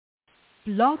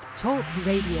Blog Talk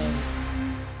Radio.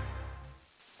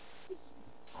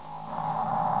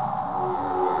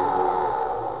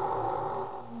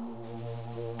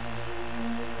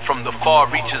 From the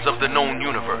far reaches of the known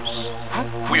universe,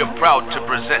 we are proud to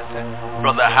present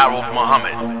Brother Harold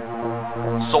Muhammad,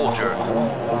 soldier,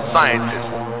 scientist,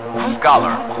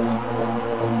 scholar,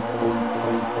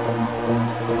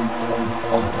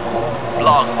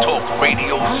 Blog Talk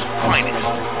Radio's finest,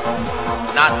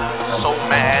 not so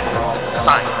mad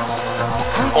science,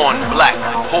 on Black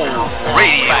Hole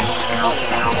Radio.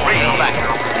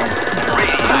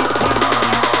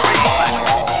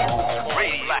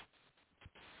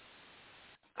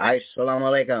 Assalamu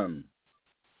alaikum,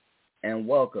 and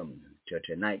welcome to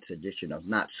tonight's edition of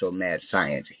Not So Mad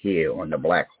Science here on the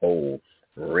Black Hole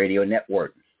Radio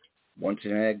Network. Once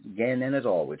again, and as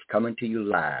always, coming to you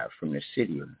live from the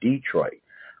city of Detroit,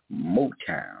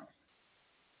 Motown.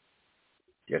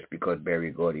 Just because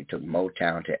Berry Gordy took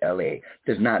Motown to L.A.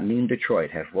 does not mean Detroit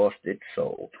has lost its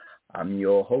soul. I'm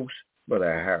your host,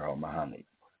 Brother Harold Muhammad.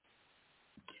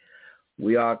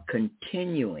 We are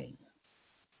continuing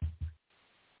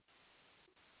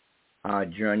our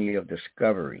journey of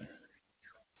discovery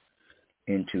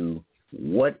into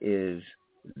what is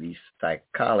the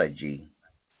psychology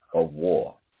of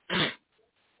war.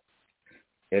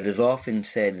 It is often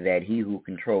said that he who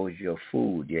controls your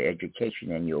food, your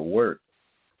education, and your work,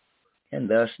 and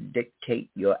thus dictate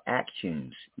your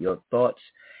actions, your thoughts,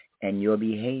 and your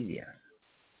behavior,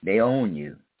 they own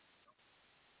you.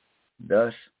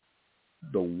 Thus,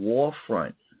 the war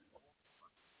front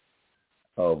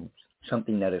of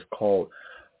something that is called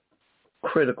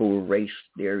critical race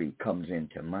theory comes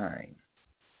into mind.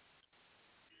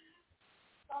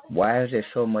 Why is there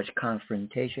so much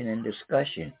confrontation and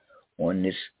discussion on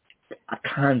this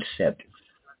concept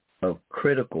of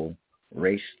critical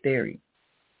race theory?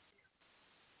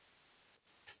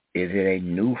 Is it a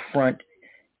new front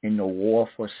in the war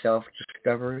for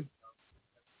self-discovery,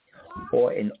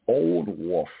 or an old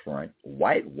war front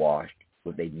whitewashed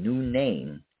with a new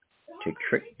name to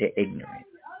trick the ignorant?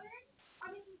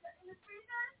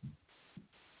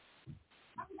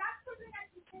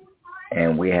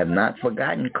 And we have not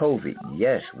forgotten COVID.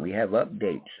 Yes, we have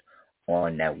updates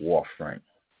on that war front.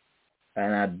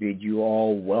 And I bid you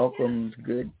all welcome,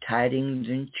 good tidings,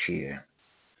 and cheer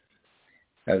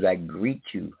as I greet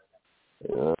you,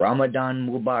 Ramadan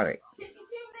Mubarak,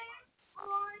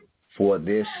 for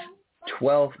this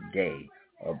 12th day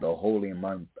of the holy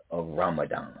month of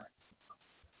Ramadan,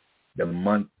 the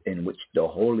month in which the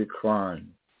Holy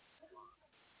Quran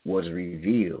was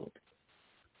revealed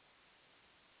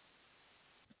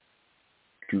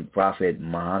to Prophet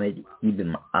Muhammad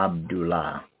ibn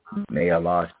Abdullah. May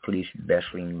Allah's peace,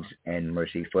 blessings, and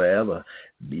mercy forever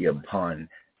be upon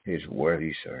his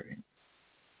worthy servant.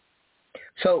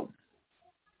 So,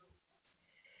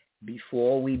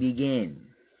 before we begin,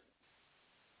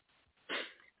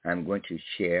 I'm going to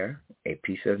share a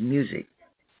piece of music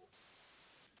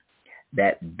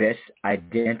that best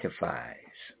identifies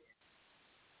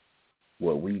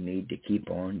what we need to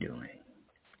keep on doing.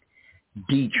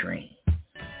 D-Train.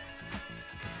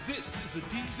 This is a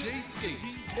DJ Skate.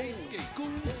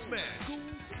 Cool Smash.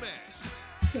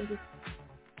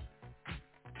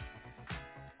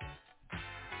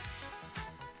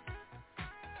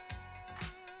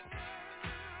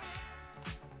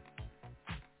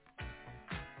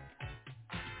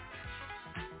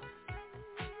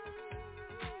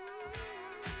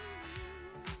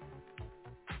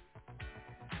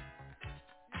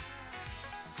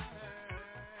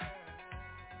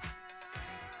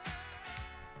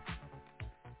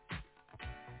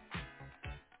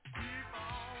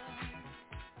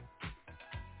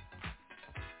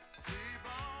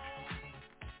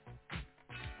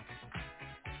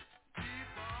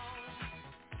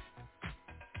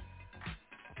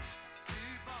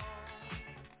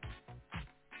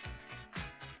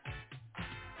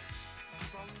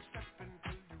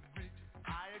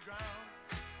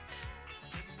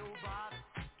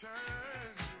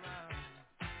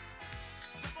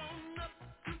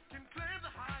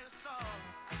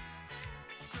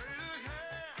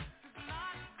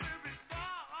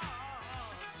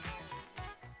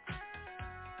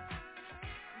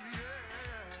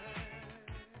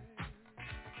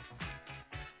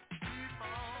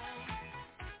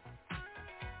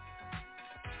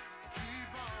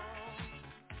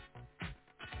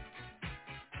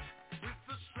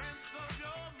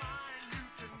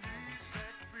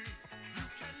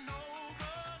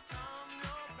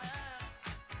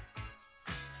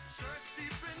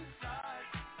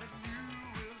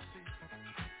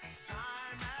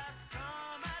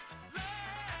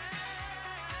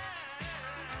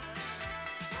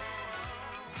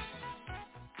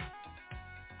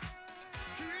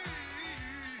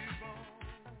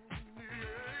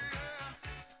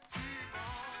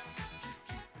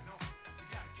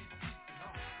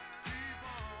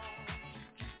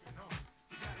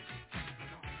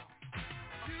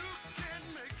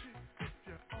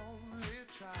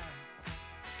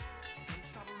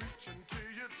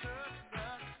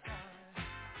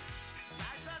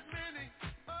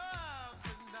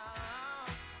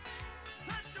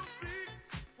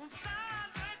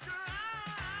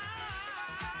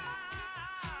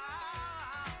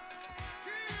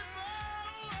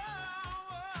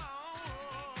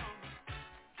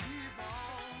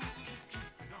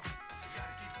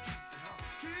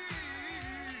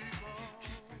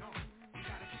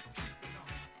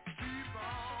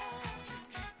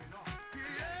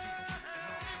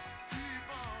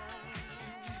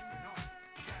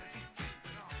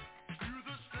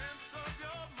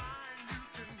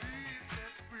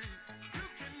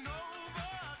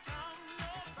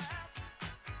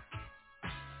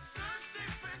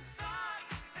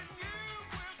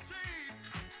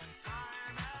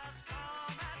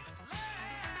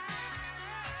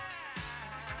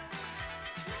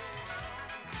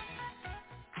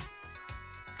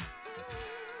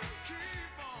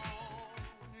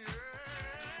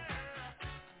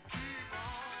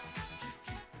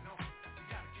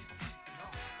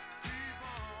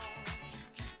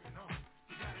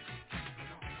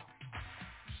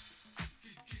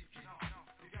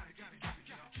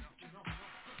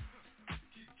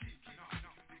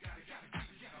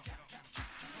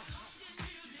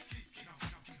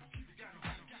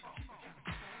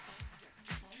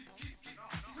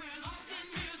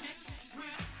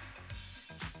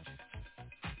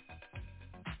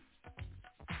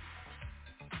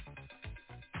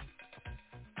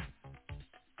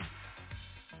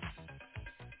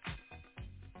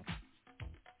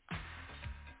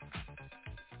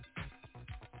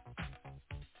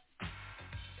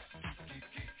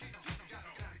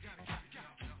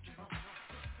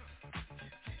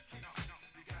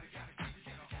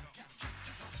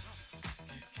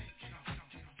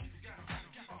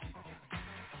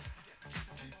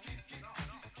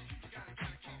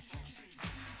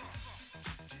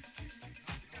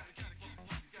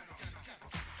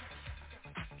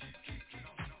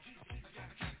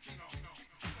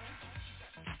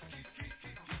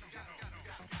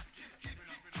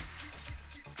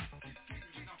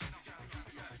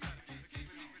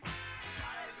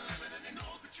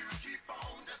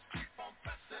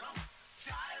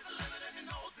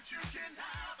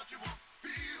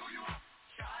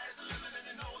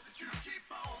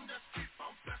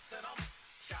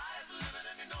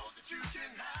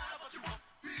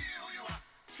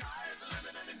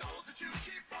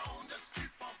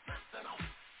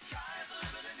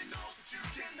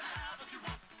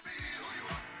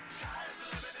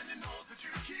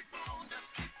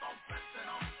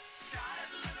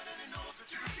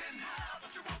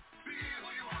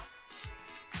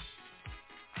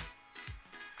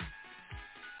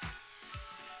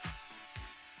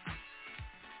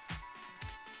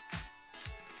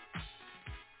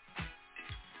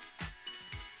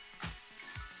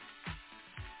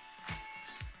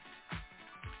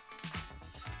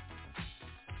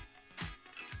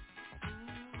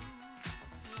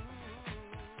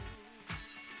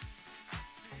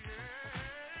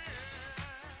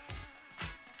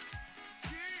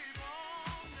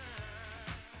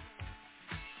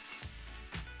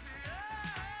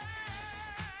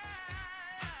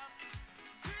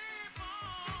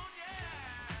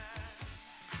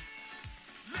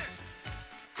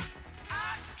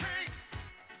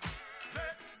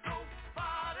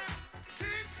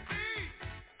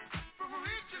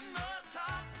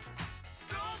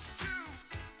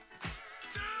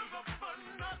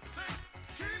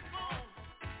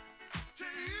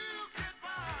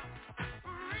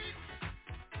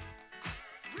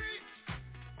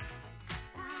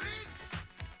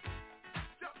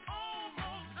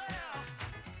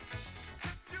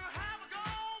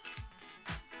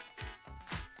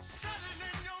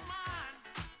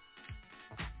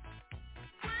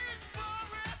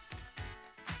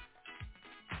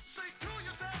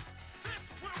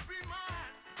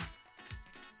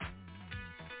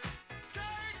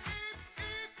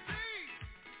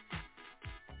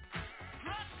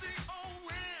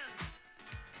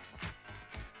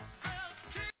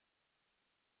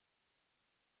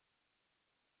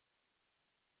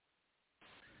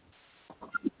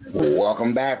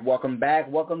 Welcome back, welcome back,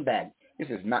 welcome back. This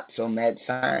is Not So Mad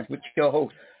Science with your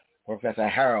host, Professor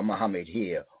Harold Muhammad,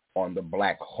 here on the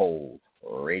Black Hole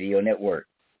Radio Network.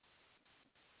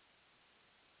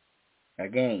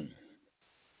 Again,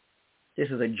 this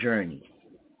is a journey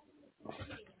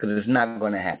because it's not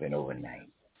going to happen overnight.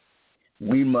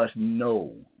 We must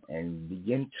know and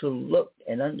begin to look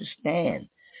and understand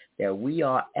that we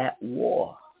are at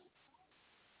war.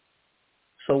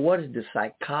 So what is the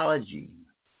psychology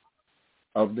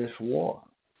of this war?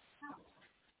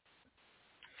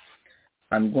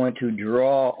 I'm going to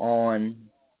draw on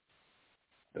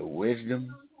the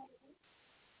wisdom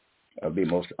of the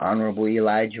most honorable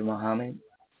Elijah Muhammad,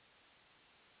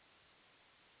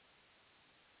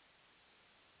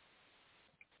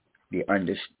 the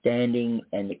understanding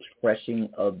and expressing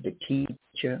of the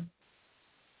teacher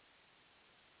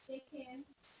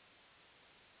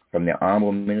from the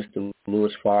Honorable Minister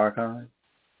Louis Farrakhan,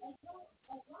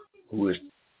 who is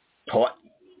taught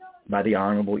by the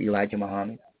Honorable Elijah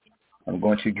Muhammad. I'm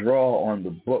going to draw on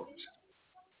the books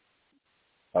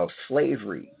of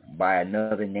Slavery by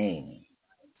Another Name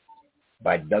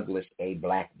by Douglas A.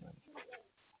 Blackman.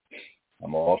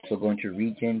 I'm also going to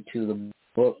reach into the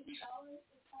books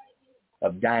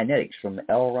of Dianetics from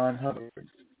L. Ron Hubbard.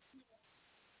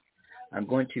 I'm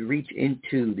going to reach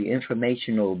into the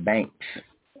informational banks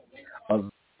of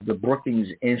the Brookings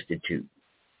Institute,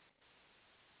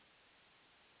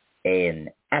 an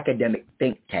academic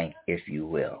think tank, if you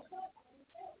will,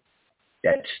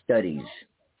 that studies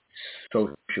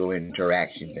social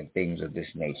interactions and things of this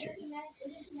nature.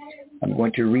 I'm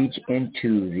going to reach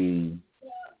into the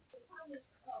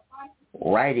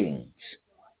writings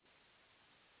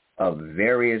of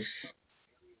various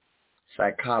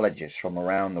psychologists from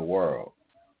around the world.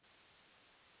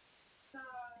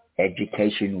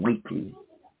 Education Weekly,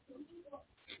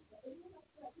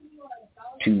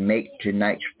 to make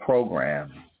tonight's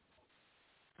program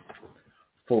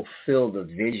fulfill the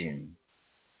vision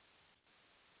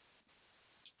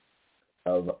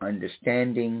of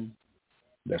understanding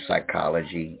the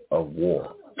psychology of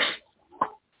war.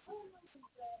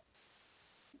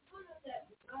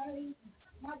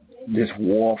 This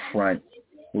war front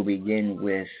will begin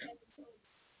with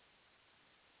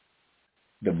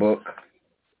the book,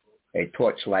 A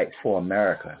Torchlight for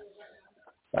America,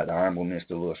 by the Honorable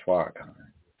Minister Louis Farrakhan,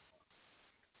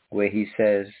 where he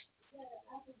says,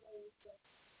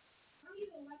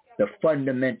 the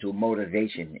fundamental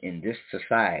motivation in this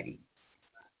society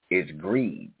is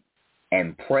greed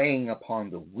and preying upon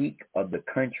the weak of the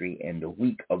country and the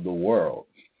weak of the world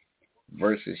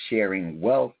versus sharing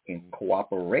wealth in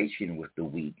cooperation with the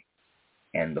weak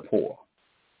and the poor.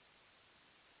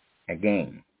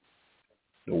 Again,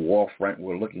 the war front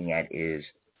we're looking at is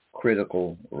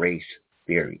critical race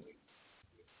theory.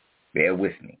 Bear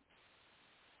with me.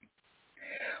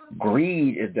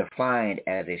 Greed is defined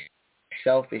as a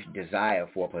selfish desire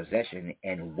for possession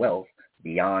and wealth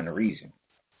beyond reason.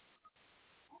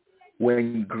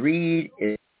 When greed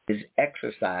is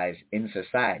exercised in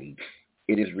society,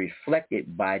 it is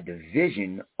reflected by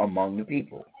division among the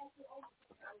people.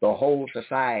 The whole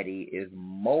society is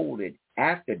molded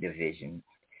after division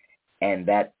and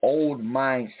that old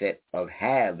mindset of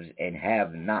haves and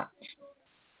have-nots,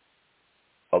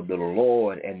 of the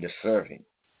Lord and the servant,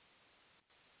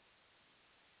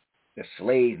 the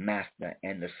slave master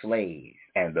and the slave,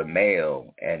 and the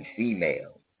male and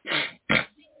female.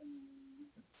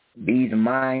 These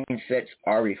mindsets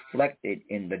are reflected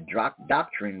in the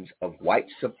doctrines of white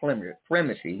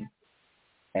supremacy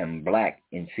and black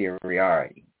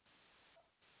inferiority,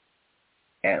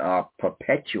 and are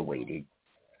perpetuated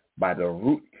by the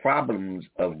root problems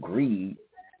of greed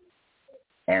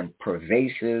and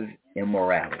pervasive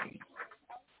immorality.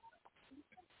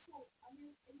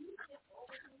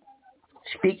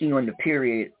 Speaking on the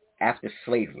period after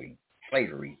slavery,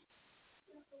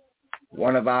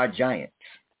 one of our giants,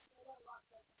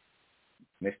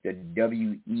 Mr.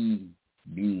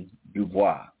 W.E.B. Du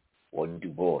Bois,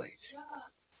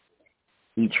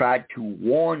 he tried to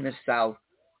warn the South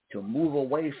to move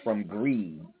away from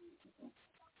greed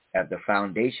as the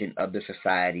foundation of the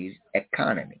society's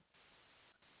economy.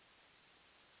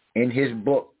 In his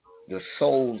book, The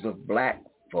Souls of Black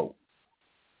Folk,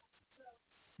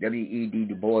 W.E.B.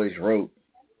 Du Bois wrote,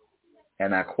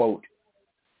 and I quote,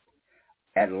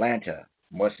 Atlanta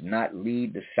must not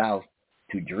lead the South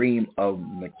to dream of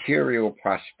material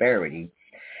prosperity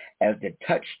as the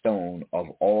touchstone of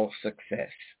all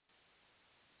success.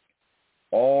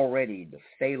 Already the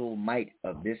fatal might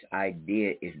of this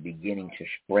idea is beginning to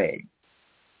spread.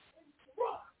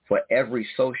 For every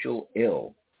social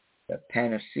ill, the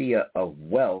panacea of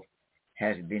wealth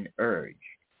has been urged,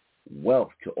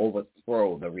 wealth to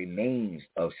overthrow the remains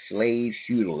of slave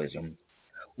feudalism,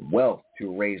 wealth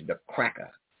to raise the cracker,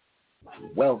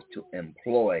 wealth to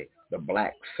employ the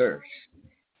black serfs,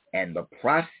 and the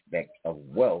prospect of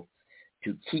wealth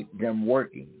to keep them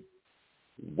working,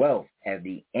 wealth as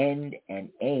the end and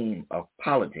aim of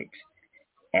politics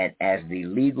and as the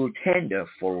legal tender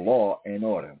for law and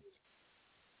order.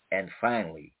 And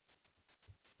finally,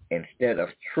 instead of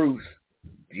truth,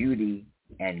 beauty,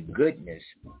 and goodness,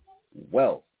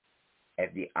 wealth as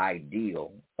the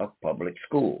ideal of public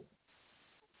school.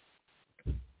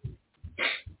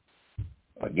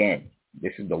 Again,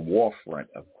 this is the war front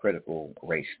of critical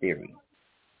race theory.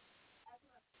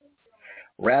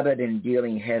 Rather than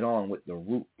dealing head-on with the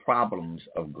root problems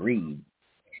of greed,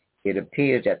 it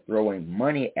appears that throwing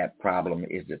money at problem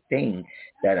is the thing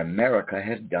that America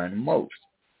has done most,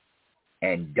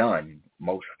 and done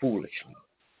most foolishly.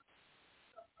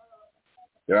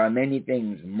 There are many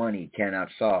things money cannot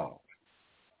solve.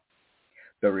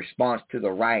 The response to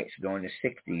the riots during the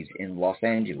 60s in Los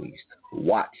Angeles,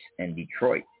 Watts, and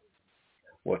Detroit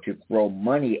was to throw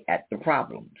money at the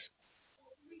problems.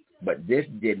 But this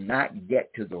did not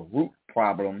get to the root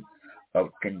problem of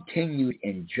continued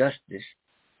injustice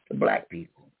to black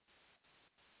people.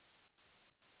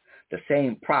 The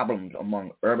same problems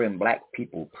among urban black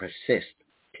people persist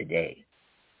today.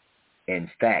 In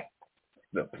fact,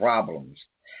 the problems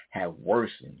have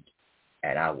worsened,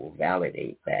 and I will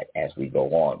validate that as we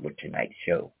go on with tonight's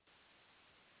show.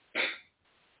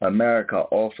 America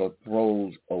also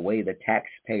throws away the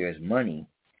taxpayers' money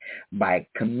by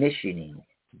commissioning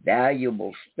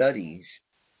valuable studies,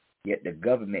 yet the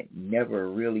government never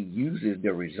really uses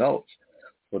the results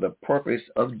for the purpose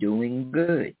of doing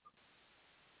good.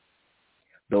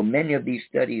 Though many of these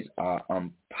studies are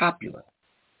unpopular,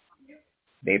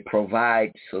 they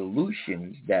provide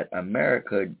solutions that America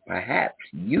could perhaps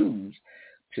use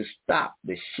to stop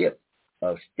the ship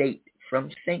of state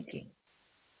from sinking.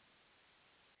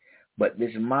 But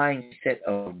this mindset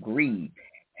of greed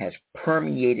has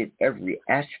permeated every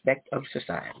aspect of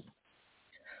society,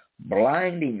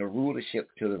 blinding the rulership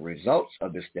to the results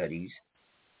of the studies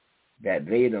that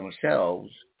they themselves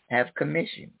have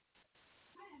commissioned.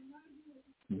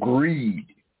 Greed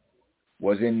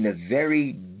was in the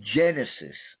very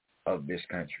genesis of this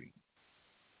country.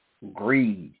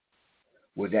 Greed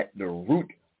was at the root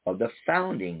of the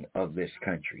founding of this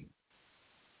country.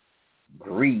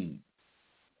 Greed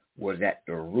was at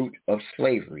the root of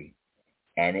slavery,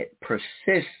 and it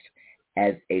persists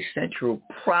as a central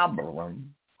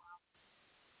problem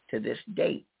to this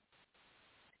date.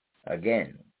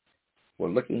 Again, we're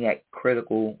looking at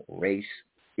critical race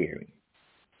theory.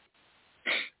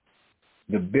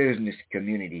 The business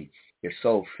community is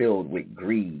so filled with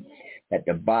greed that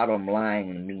the bottom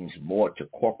line means more to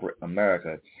corporate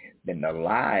America than the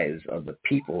lives of the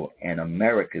people and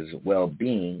America's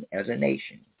well-being as a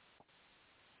nation.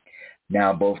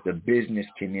 Now both the business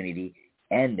community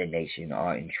and the nation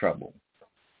are in trouble.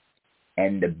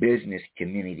 And the business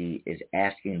community is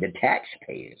asking the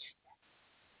taxpayers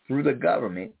through the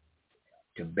government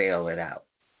to bail it out.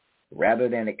 Rather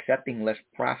than accepting less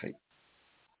profit,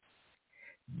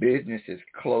 businesses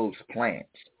close plants,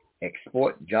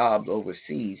 export jobs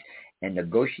overseas, and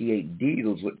negotiate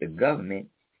deals with the government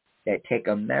that take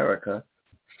America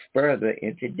further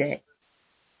into debt.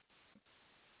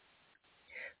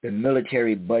 The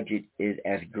military budget is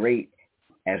as great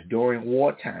as during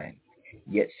wartime,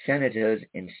 yet senators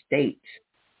in states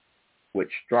with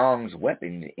strong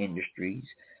weapons industries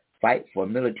fight for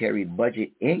military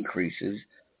budget increases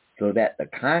so that the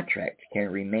contracts can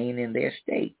remain in their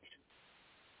states.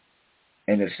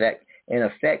 In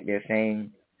effect, they're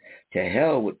saying, to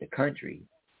hell with the country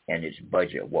and its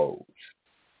budget woes.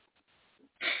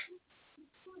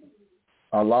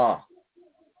 Allah,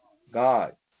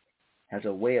 God, has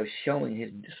a way of showing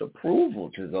his disapproval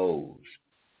to those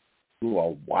who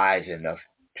are wise enough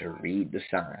to read the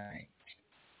signs.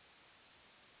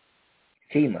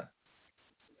 FEMA,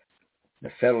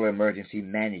 the Federal Emergency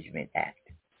Management Act,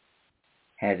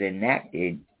 has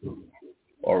enacted,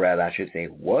 or rather I should say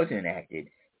was enacted,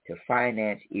 to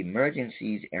finance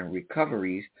emergencies and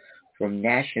recoveries from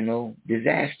national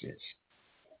disasters.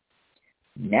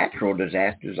 Natural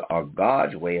disasters are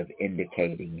God's way of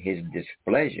indicating his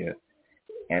displeasure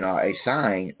and are a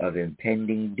sign of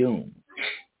impending doom.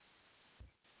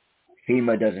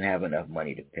 FEMA doesn't have enough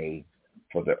money to pay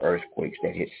for the earthquakes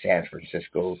that hit San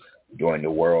Francisco during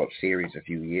the World Series a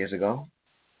few years ago.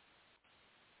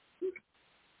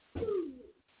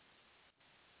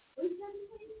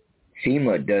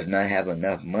 FEMA does not have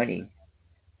enough money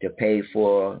to pay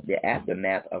for the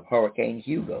aftermath of Hurricane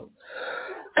Hugo,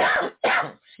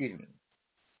 excuse me,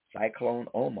 Cyclone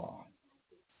Omar,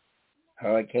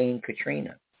 Hurricane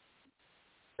Katrina,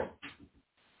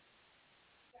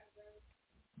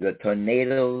 the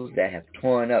tornadoes that have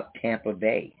torn up Tampa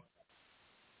Bay,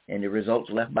 and the results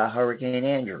left by Hurricane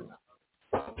Andrew.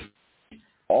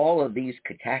 All of these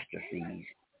catastrophes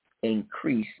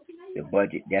increase the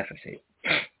budget deficit.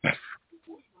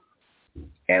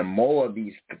 And more of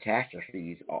these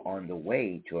catastrophes are on the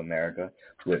way to America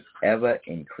with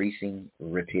ever-increasing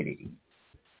rapidity.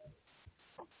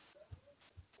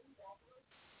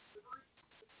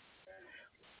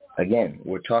 Again,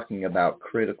 we're talking about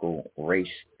critical race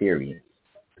theory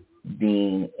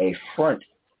being a front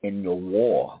in the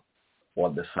war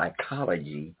or the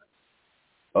psychology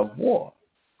of war.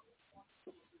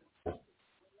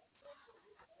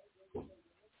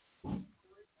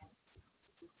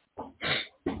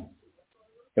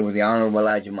 It was the Honorable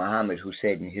Elijah Muhammad who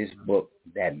said in his book,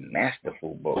 that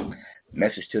masterful book,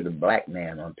 Message to the Black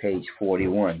Man, on page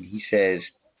 41, he says,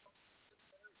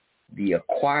 the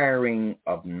acquiring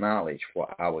of knowledge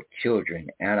for our children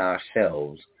and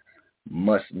ourselves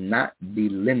must not be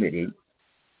limited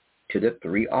to the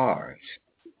 3 R's.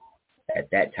 At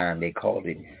that time, they called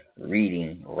it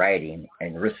reading, writing,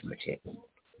 and arithmetic.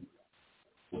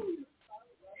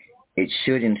 It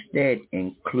should instead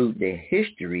include the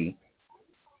history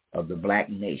of the black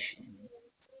nation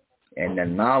and the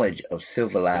knowledge of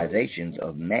civilizations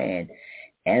of man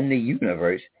and the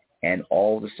universe and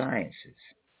all the sciences.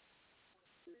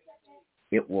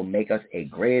 It will make us a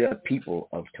greater people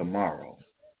of tomorrow.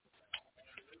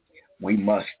 We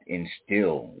must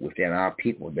instill within our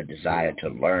people the desire to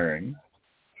learn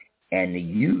and to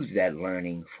use that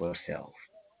learning for self.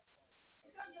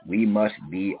 We must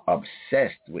be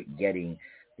obsessed with getting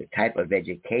the type of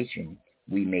education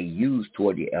we may use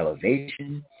toward the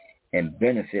elevation and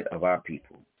benefit of our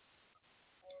people.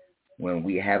 When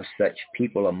we have such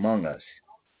people among us,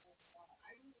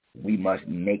 we must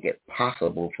make it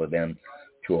possible for them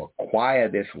to acquire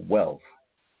this wealth,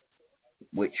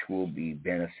 which will be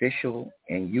beneficial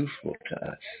and useful to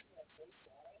us.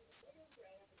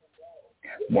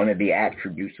 One of the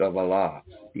attributes of Allah,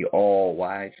 the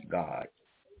all-wise God,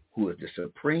 who is the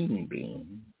supreme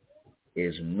being,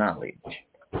 is knowledge.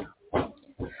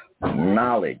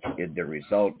 Knowledge is the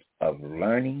result of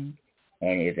learning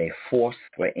and is a force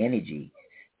for energy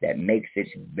that makes its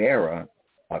bearer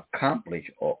accomplish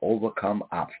or overcome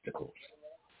obstacles,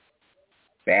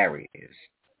 barriers,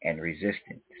 and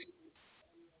resistance.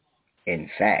 In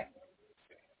fact,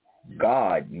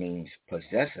 God means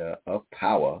possessor of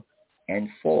power and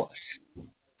force.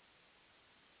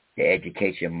 The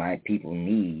education my people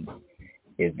need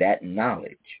is that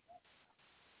knowledge,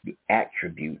 the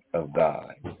attribute of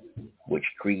God, which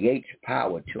creates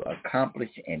power to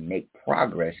accomplish and make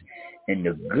progress in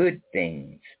the good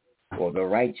things or the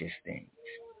righteous things.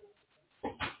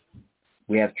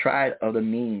 We have tried other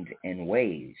means and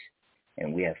ways,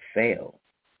 and we have failed.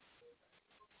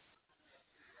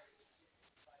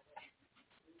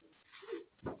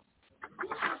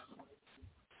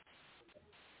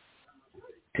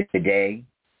 Today,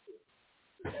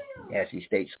 as he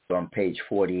states on page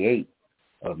 48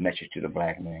 of Message to the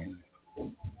Black Man,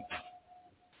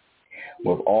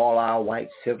 with all our white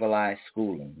civilized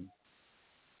schooling,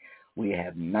 we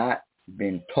have not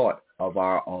been taught of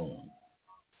our own.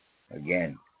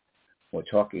 Again, we're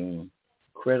talking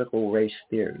critical race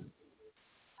theory.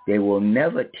 They will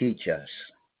never teach us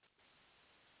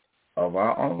of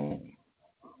our own.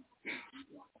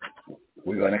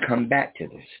 We're going to come back to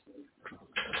this.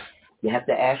 You have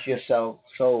to ask yourself,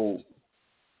 so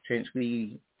since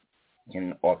we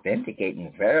can authenticate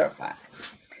and verify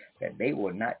that they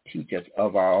will not teach us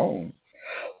of our own,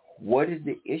 what is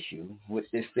the issue with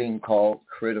this thing called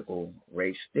critical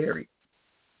race theory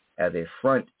as a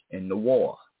front in the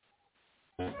war?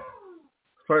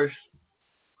 First,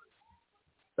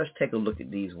 let's take a look at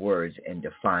these words and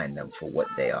define them for what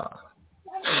they are.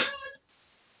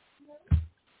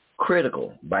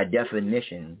 Critical, by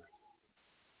definition,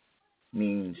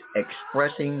 means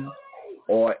expressing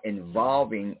or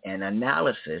involving an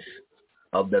analysis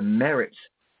of the merits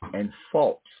and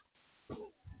faults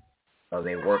of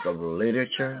a work of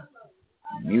literature,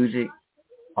 music,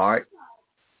 art,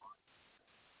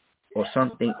 or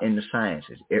something in the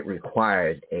sciences. It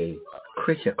requires a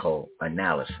critical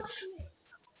analysis.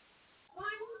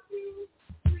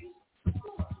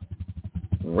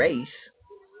 Race,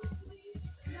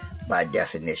 by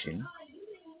definition,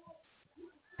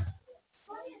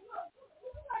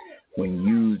 when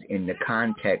used in the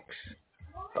context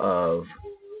of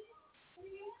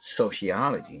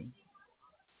sociology,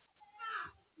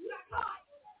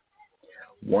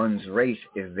 one's race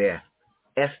is their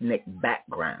ethnic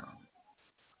background.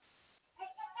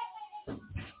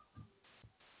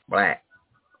 Black,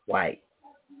 white.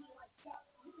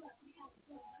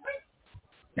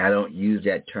 Now, I don't use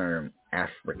that term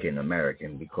African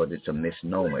American because it's a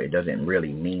misnomer. It doesn't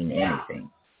really mean anything.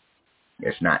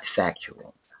 It's not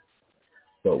factual.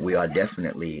 But we are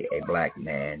definitely a black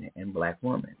man and black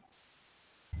woman.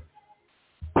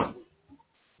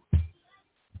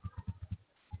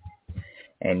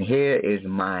 And here is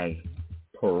my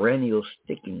perennial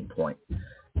sticking point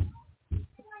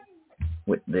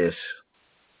with this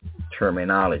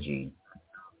terminology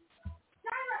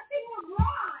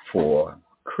for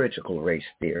critical race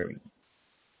theory.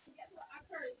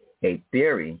 A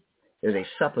theory is a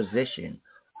supposition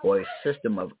or a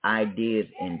system of ideas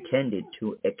intended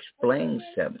to explain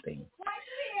something,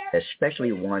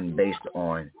 especially one based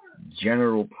on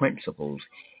general principles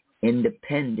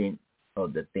independent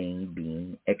of the thing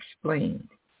being explained.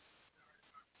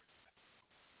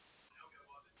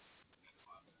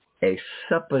 A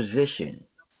supposition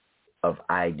of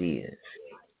ideas,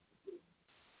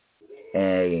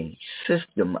 a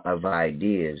system of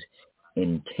ideas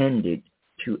intended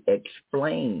to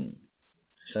explain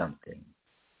something.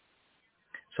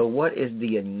 So what is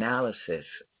the analysis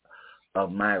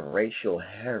of my racial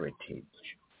heritage?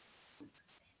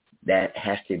 That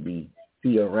has to be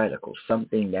theoretical,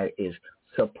 something that is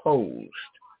supposed,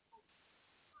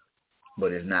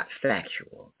 but is not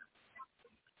factual.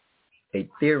 A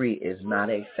theory is not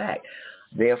a fact.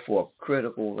 Therefore,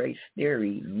 critical race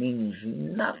theory means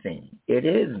nothing. It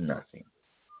is nothing.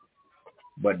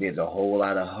 But there's a whole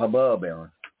lot of hubbub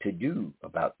to do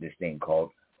about this thing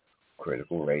called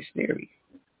critical race theory.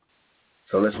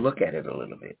 So let's look at it a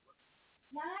little bit.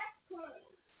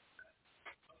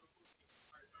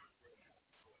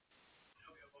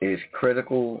 Is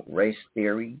critical race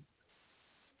theory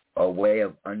a way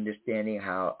of understanding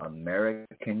how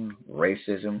American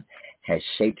racism has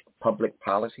shaped public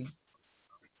policy?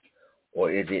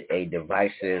 Or is it a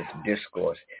divisive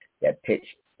discourse that pits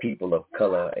people of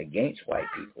color against white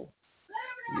people?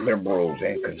 Liberals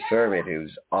and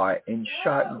conservatives are in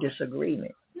sharp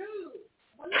disagreement.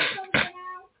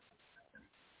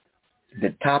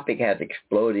 The topic has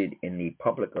exploded in the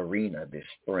public arena this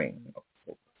spring,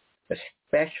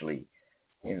 especially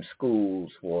in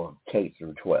schools for K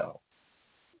through 12,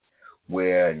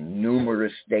 where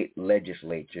numerous state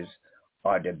legislatures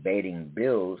are debating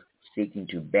bills seeking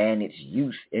to ban its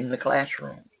use in the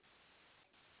classroom.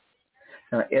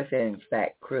 Now, if in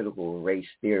fact critical race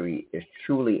theory is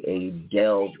truly a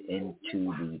delve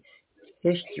into the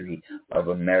history of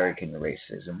American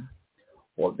racism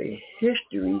or the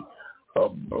history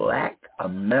of Black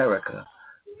America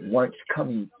once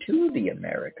coming to the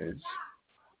Americas,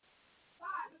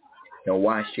 now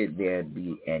why should there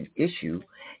be an issue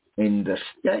in the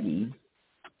study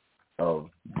of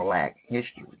Black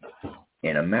history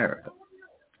in America?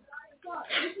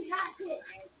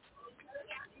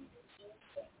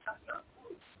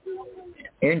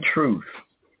 In truth,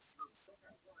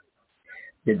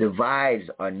 the divides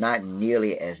are not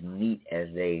nearly as neat as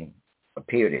they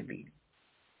appear to be.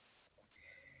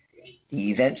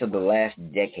 The events of the last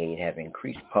decade have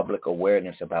increased public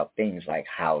awareness about things like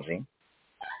housing,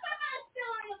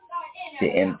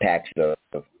 the impacts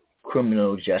of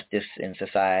criminal justice in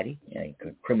society,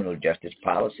 criminal justice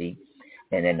policy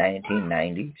in the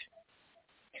 1990s,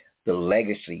 the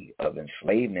legacy of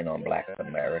enslavement on Black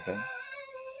America.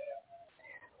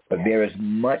 But there is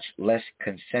much less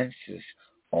consensus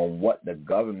on what the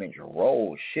government's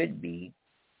role should be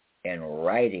in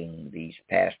righting these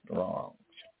past wrongs.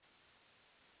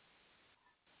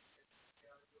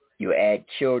 You add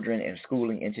children and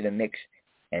schooling into the mix,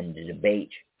 and the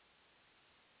debate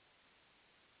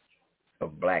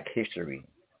of Black history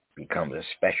becomes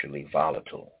especially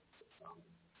volatile.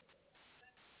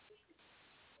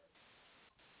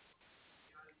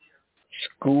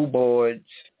 School boards,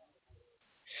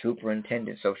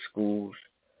 superintendents of schools,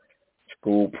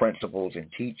 school principals, and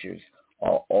teachers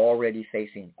are already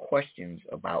facing questions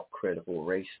about critical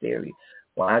race theory.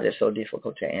 Why is it so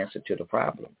difficult to answer to the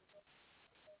problem?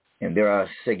 And there are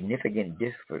significant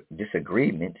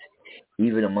disagreements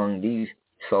even among these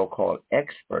so-called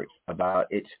experts about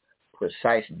its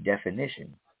precise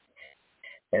definition,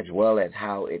 as well as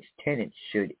how its tenets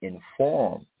should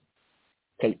inform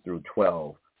K through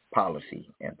 12 policy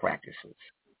and practices.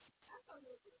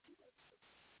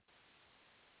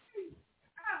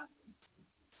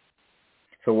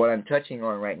 So what I'm touching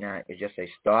on right now is just a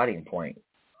starting point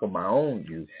for my own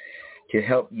view to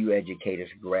help you educators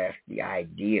grasp the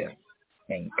idea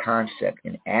and concept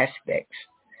and aspects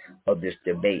of this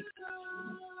debate,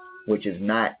 which is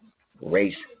not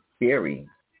race theory,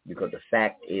 because the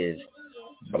fact is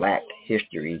black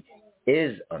history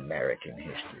is American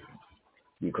history,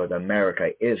 because America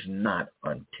is not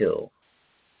until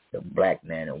the black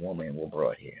man and woman were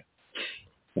brought here.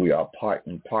 We are part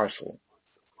and parcel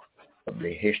of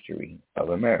the history of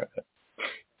America.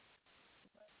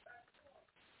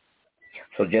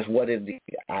 So just what is the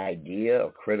idea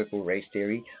of critical race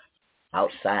theory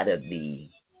outside of the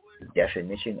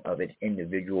definition of its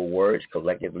individual words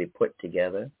collectively put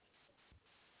together?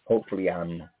 Hopefully,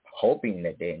 I'm hoping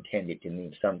that they intended to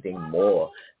mean something more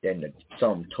than the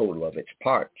sum total of its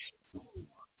parts.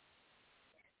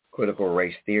 Critical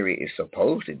race theory is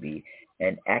supposed to be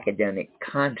an academic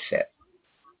concept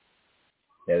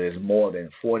that is more than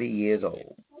 40 years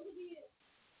old.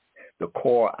 The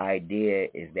core idea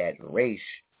is that race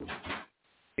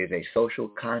is a social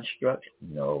construct?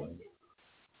 No,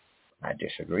 I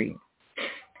disagree.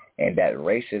 And that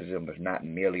racism is not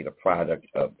merely the product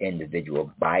of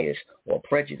individual bias or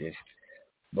prejudice,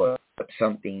 but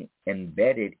something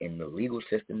embedded in the legal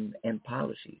system and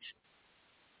policies.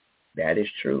 That is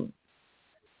true.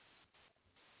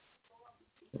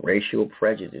 Racial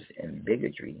prejudice and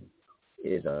bigotry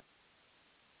is a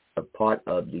part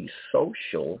of the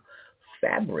social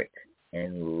fabric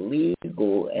and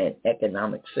legal and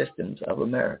economic systems of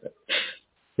America.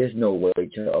 There's no way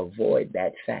to avoid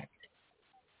that fact.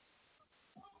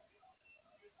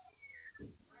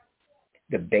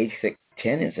 The basic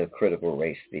tenets of critical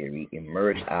race theory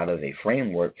emerged out of a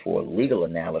framework for legal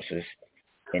analysis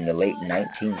in the late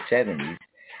 1970s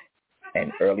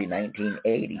and early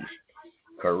 1980s,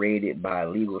 created by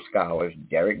legal scholars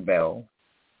Derek Bell,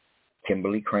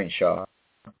 Kimberly Crenshaw,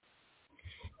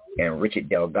 and Richard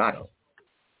Delgado,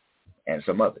 and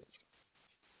some others.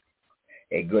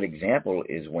 A good example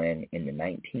is when, in the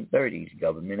 1930s,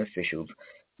 government officials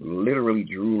literally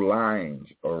drew lines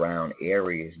around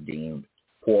areas deemed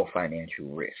poor financial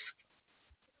risk,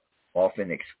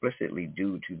 often explicitly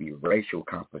due to the racial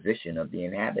composition of the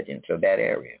inhabitants of that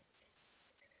area.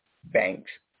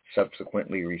 Banks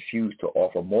subsequently refused to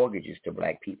offer mortgages to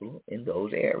black people in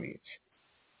those areas.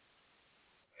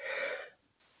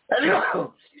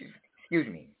 Excuse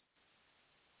me.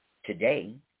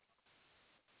 Today,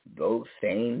 those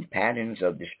same patterns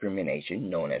of discrimination,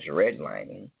 known as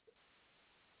redlining,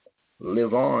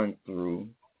 live on through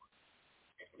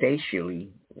facially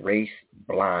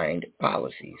race-blind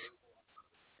policies,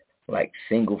 like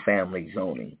single-family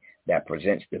zoning that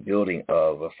presents the building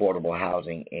of affordable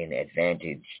housing in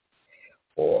advantaged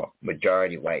or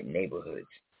majority-white neighborhoods,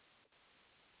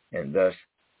 and thus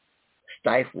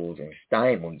stifles and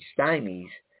stymies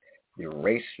the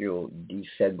racial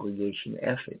desegregation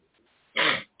effort.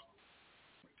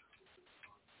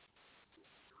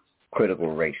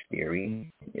 Critical race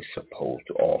theory is supposed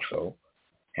to also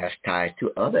has ties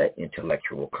to other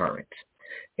intellectual currents,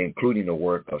 including the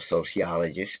work of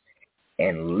sociologists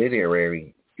and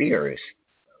literary theorists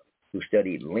who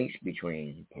studied links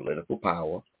between political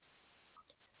power,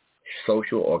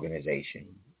 social organization,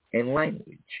 and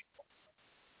language.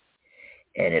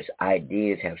 And its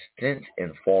ideas have since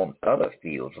informed other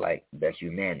fields like the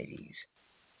humanities,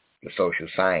 the social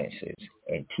sciences,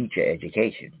 and teacher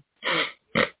education.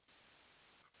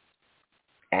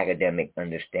 Academic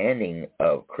understanding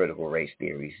of critical race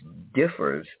theories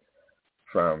differs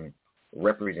from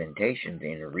representations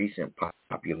in recent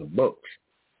popular books,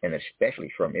 and especially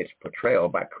from its portrayal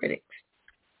by critics,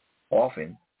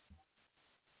 often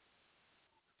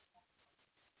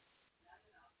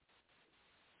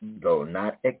though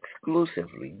not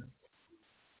exclusively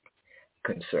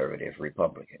conservative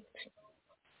Republicans.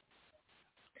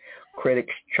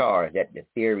 Critics charge that the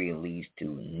theory leads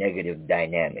to negative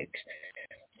dynamics,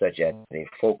 such as a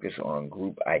focus on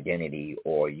group identity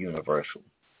or universal,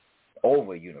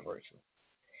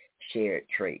 shared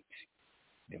traits,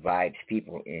 divides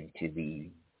people into the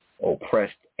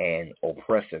oppressed and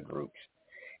oppressor groups,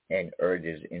 and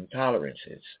urges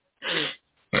intolerances.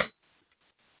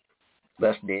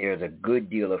 Thus, there is a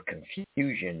good deal of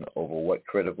confusion over what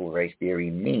critical race theory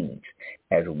means,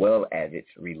 as well as its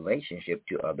relationship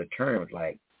to other terms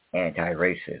like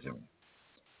anti-racism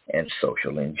and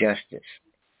social injustice,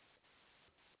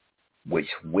 which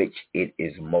it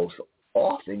is most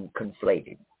often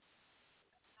conflated.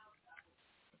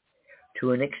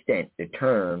 To an extent, the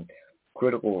term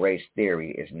critical race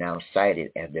theory is now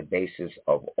cited as the basis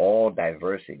of all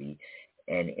diversity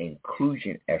and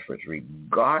inclusion efforts,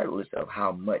 regardless of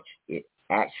how much it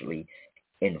actually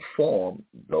informed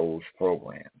those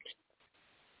programs.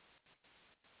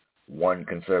 One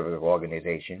conservative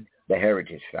organization, the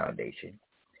Heritage Foundation,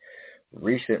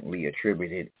 recently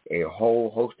attributed a whole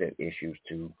host of issues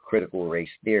to critical race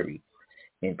theory,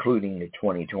 including the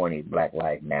 2020 Black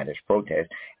Lives Matter protest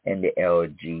and the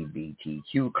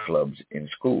LGBTQ clubs in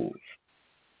schools.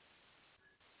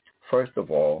 First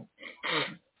of all,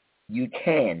 you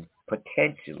can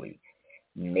potentially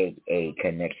make a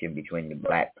connection between the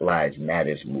Black Lives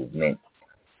Matter movement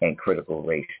and critical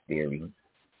race theory,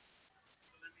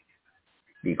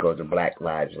 because the Black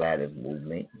Lives Matter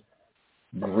movement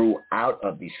grew out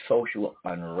of the social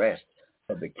unrest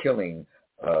of the killing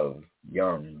of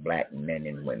young black men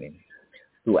and women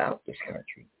throughout this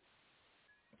country.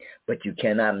 But you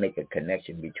cannot make a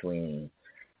connection between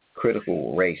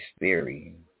critical race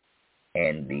theory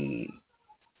and the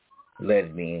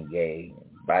lesbian, gay,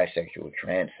 bisexual,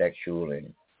 transsexual,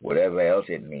 and whatever else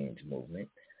it means movement.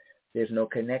 There's no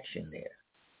connection there.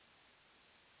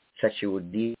 Sexual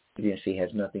deviancy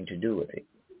has nothing to do with it.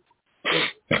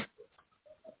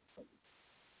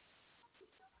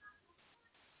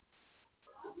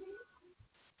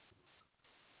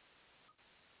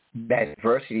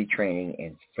 Diversity training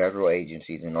in federal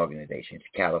agencies and organizations,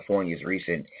 California's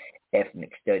recent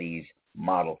ethnic studies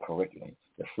model curriculum,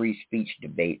 the free speech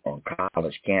debate on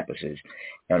college campuses,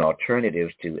 and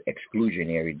alternatives to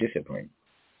exclusionary discipline,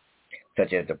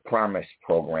 such as the Promise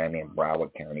program in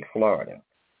Broward County, Florida,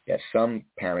 that some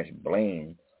parents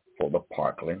blame for the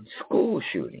Parkland school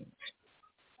shootings.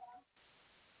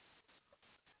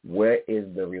 Where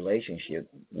is the relationship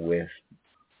with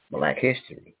Black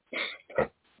history?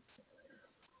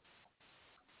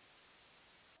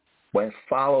 When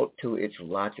followed to its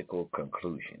logical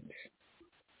conclusions,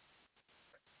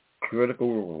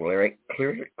 critical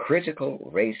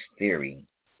race theory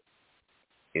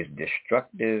is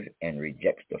destructive and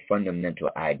rejects the fundamental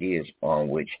ideas on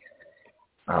which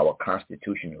our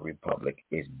constitutional republic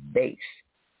is based,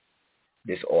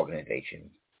 this organization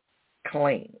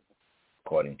claims,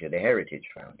 according to the Heritage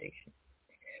Foundation.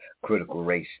 Critical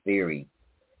race theory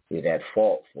is at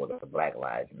fault for the Black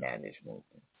Lives Matter movement.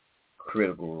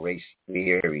 Critical race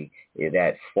theory is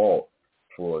at fault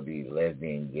for the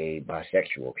lesbian, gay,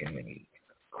 bisexual community.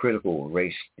 Critical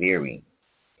race theory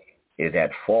is at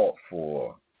fault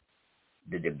for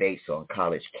the debates on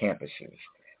college campuses,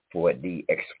 for the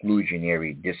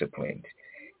exclusionary disciplines.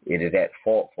 It is at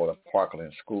fault for the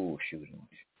Parkland school shootings.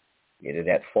 It is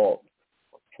at fault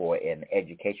for an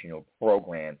educational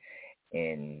program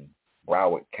in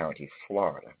Broward County,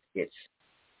 Florida. It's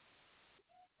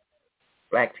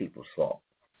Black people's fault.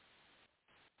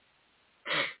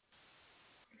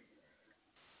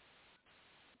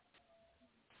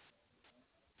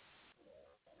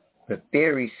 The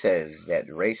theory says that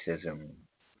racism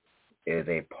is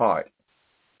a part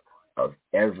of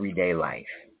everyday life.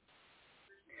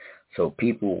 So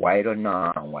people, white or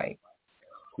non-white,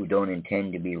 who don't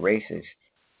intend to be racist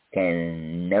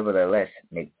can nevertheless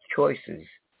make choices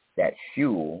that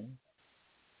fuel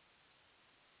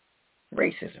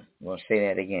racism. I'm going to say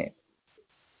that again.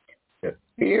 The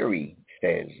theory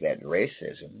says that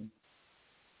racism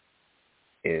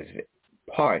is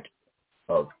part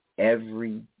of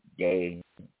everyday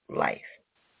life.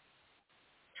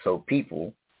 So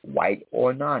people, white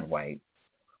or non-white,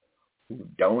 who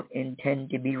don't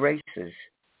intend to be racist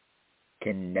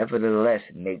can nevertheless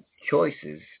make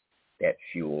choices that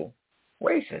fuel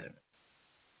racism.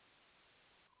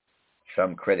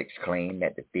 Some critics claim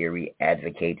that the theory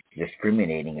advocates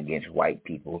discriminating against white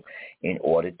people in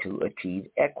order to achieve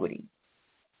equity.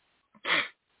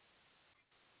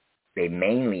 They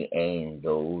mainly aim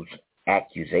those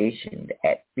accusations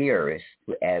at theorists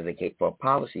who advocate for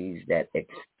policies that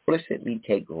explicitly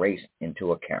take race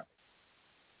into account.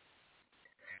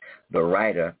 The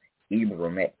writer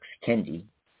Ibram X. Kendi,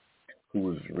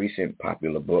 whose recent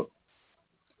popular book,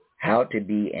 How to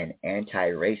Be an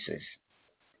Anti-Racist,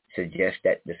 suggests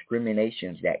that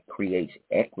discriminations that creates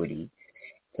equity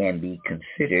can be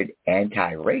considered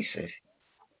anti-racist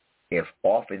if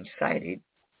often cited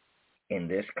in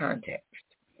this context.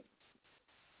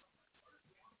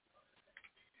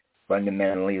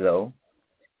 Fundamentally, though,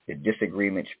 the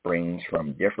disagreement springs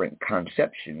from different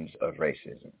conceptions of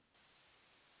racism.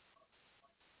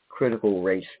 Critical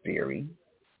race theory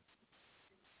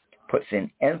puts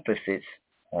an emphasis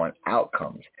on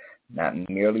outcomes, not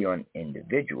merely on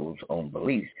individuals' own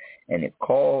beliefs, and it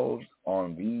calls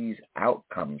on these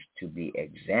outcomes to be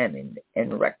examined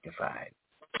and rectified.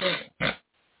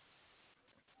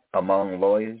 Among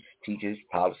lawyers, teachers,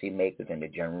 policymakers, and the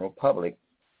general public,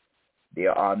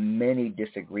 there are many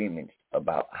disagreements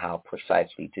about how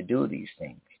precisely to do these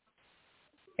things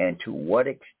and to what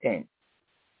extent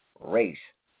race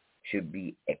should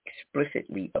be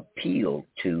explicitly appealed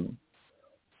to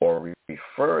or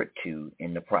referred to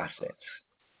in the process.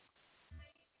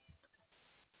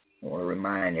 I want to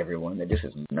remind everyone that this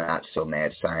is Not So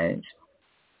Mad Science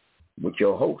with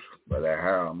your host, Brother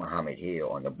Harold Muhammad, here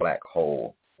on the Black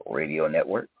Hole Radio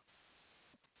Network.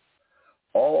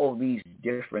 All these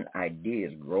different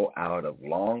ideas grow out of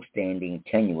long-standing,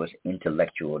 tenuous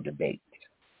intellectual debate.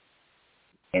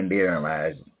 And therein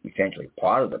lies essentially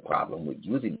part of the problem with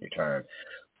using the term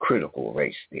critical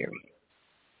race theory.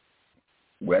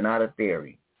 We're not a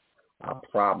theory. Our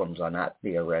problems are not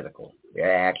theoretical.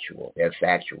 They're actual. They're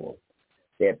factual.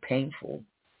 They're painful.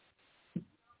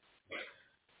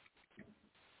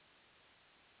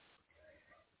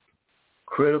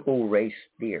 Critical race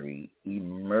theory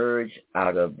emerged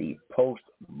out of the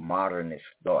postmodernist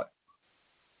thought,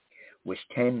 which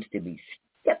tends to be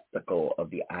skeptical of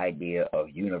the idea of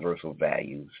universal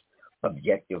values,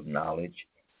 objective knowledge,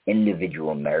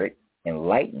 individual merit,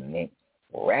 enlightenment,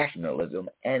 rationalism,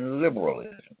 and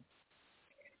liberalism,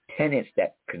 tenets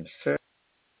that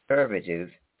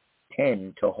conservatives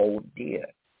tend to hold dear.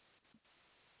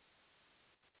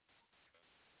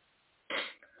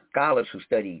 Scholars who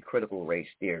study critical race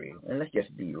theory, and let's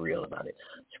just be real about it,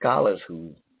 scholars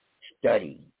who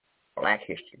study Black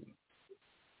history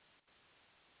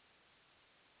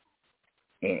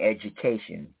in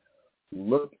education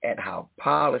look at how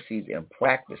policies and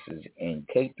practices in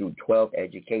K through 12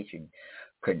 education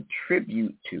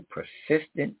contribute to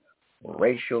persistent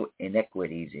racial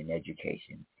inequities in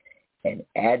education and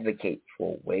advocate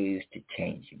for ways to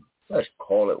change them. Let's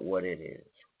call it what it is.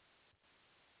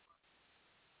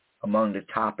 Among the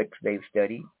topics they've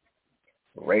studied,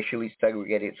 racially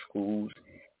segregated schools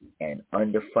and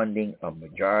underfunding of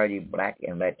majority Black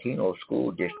and Latino school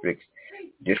districts,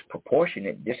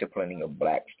 disproportionate disciplining of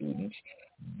Black students,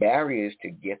 barriers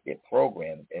to gifted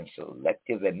programs and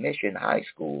selective admission high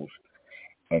schools,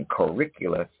 and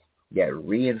curricula that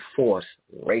reinforce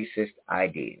racist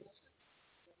ideas.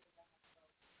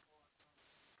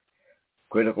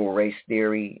 Critical race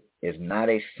theory is not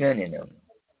a synonym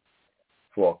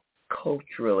for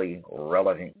culturally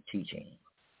relevant teaching,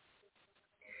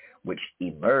 which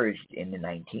emerged in the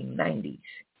 1990s.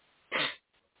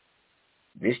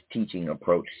 This teaching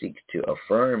approach seeks to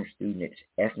affirm students'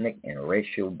 ethnic and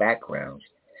racial backgrounds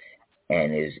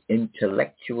and is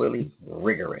intellectually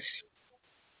rigorous.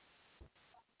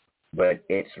 But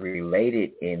it's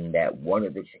related in that one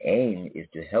of its aims is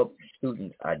to help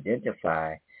students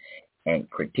identify and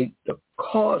critique the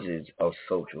causes of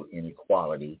social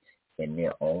inequality in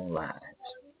their own lives.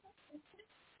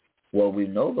 Well, we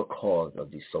know the cause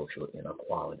of the social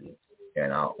inequality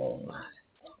in our own lives.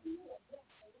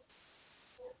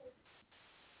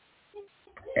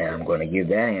 And I'm going to give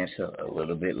that answer a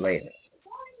little bit later.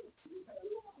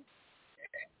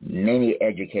 Many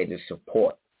educators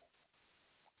support,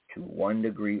 to one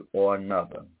degree or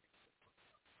another,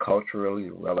 culturally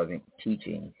relevant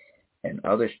teaching and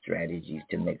other strategies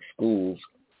to make schools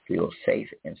feel safe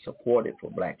and supported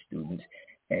for Black students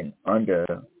and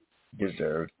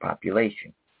underdeserved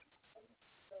population.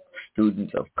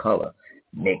 Students of color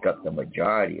make up the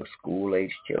majority of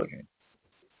school-age children,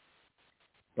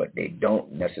 but they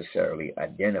don't necessarily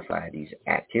identify these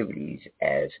activities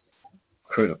as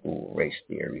critical race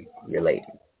theory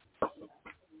related.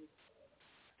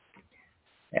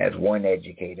 As one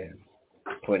educator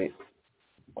put it,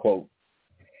 quote,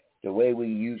 "The way we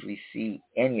usually see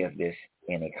any of this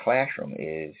in a classroom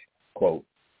is, quote,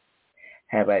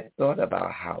 have I thought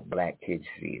about how Black kids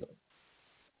feel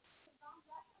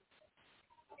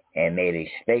and made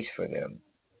a space for them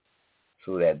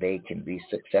so that they can be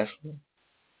successful?"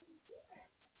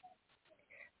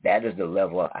 That is the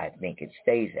level I think it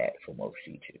stays at for most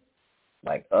teachers.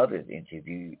 Like others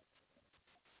interviewed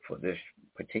for this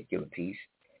particular piece,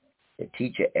 the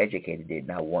teacher educator did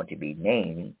not want to be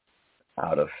named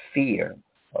out of fear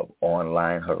of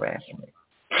online harassment.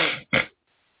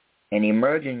 An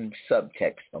emerging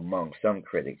subtext among some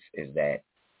critics is that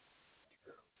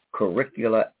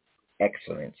curricular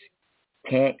excellence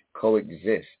can't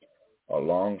coexist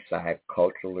alongside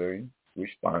culturally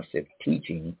responsive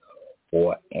teaching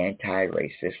or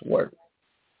anti-racist work.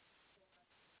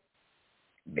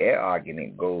 Their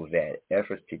argument goes that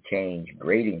efforts to change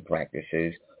grading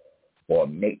practices or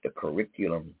make the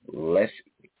curriculum less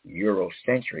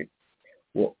Eurocentric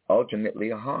will ultimately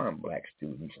harm Black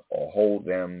students or hold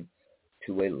them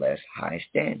to a less high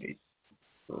standard.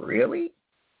 Really?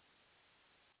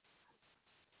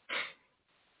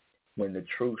 When the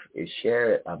truth is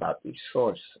shared about the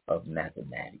source of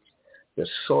mathematics, the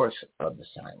source of the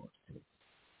science,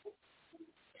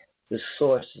 the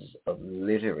sources of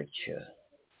literature.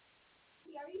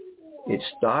 It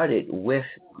started with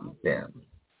them,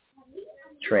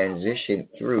 transitioned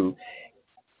through,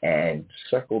 and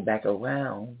circled back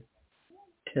around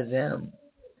to them.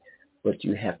 But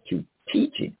you have to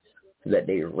teach it so that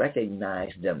they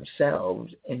recognize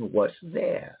themselves in what's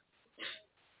there.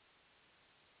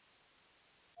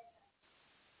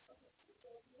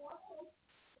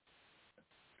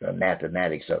 The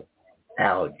mathematics of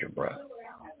algebra.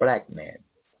 Black man,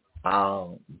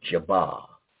 algebra.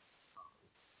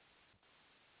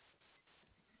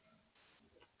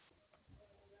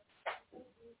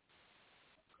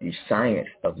 The science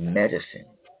of medicine,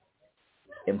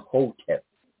 Imhotep,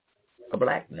 a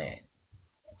black man.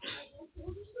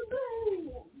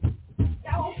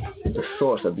 The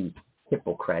source of the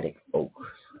Hippocratic oath.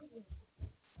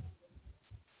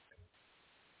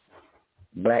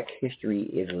 Black history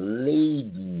is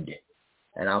laden,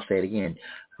 and I'll say it again,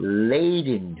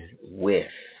 laden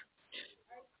with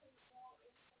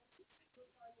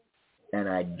an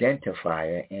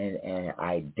identifier and an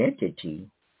identity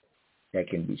that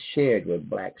can be shared with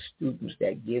black students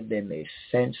that give them a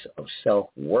sense of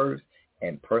self-worth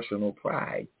and personal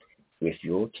pride if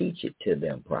you'll teach it to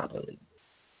them properly.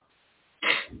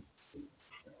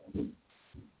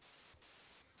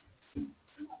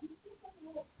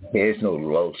 There's no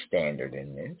low standard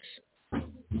in this.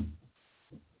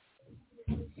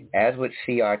 As with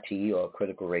CRT or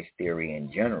critical race theory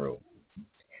in general,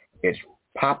 its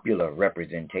popular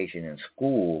representation in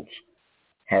schools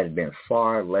has been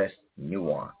far less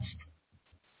nuanced.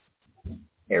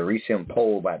 A recent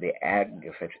poll by the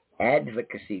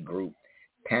advocacy group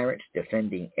Parents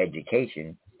Defending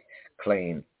Education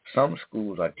claimed some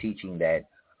schools are teaching that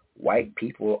white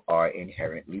people are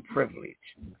inherently privileged,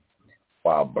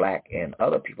 while black and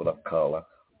other people of color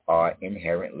are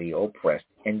inherently oppressed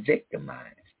and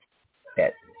victimized.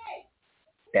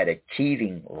 That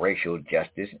achieving racial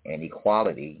justice and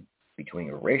equality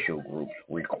between racial groups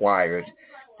requires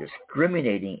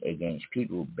discriminating against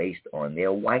people based on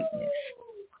their whiteness,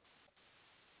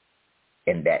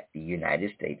 and that the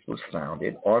United States was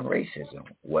founded on racism.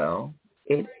 Well,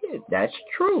 it is. That's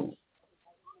true.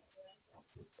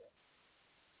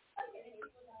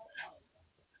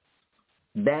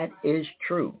 That is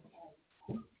true.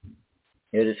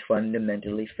 It is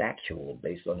fundamentally factual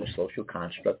based on the social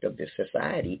construct of this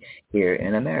society here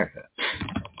in America.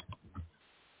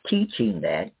 Teaching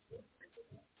that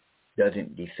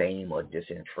doesn't defame or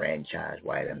disenfranchise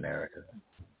white America,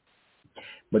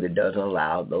 but it does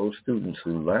allow those students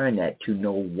who learn that to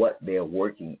know what they're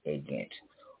working against,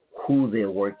 who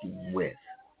they're working with.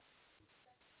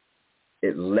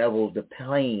 It levels the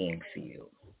playing field.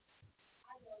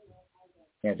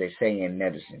 As they say in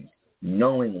medicine,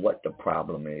 knowing what the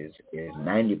problem is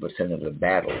 90% of the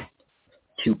battle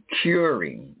to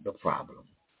curing the problem.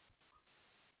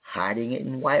 Hiding it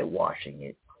and whitewashing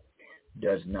it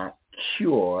does not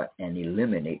cure and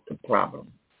eliminate the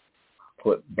problem.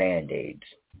 Put Band-Aids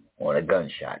on a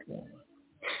gunshot wound.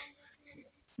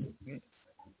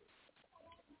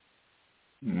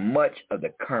 Much of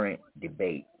the current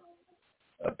debate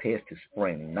appears to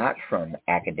spring not from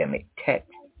academic text,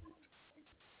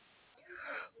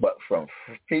 but from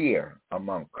fear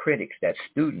among critics that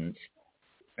students,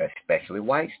 especially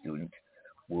white students,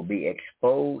 will be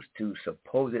exposed to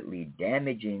supposedly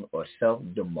damaging or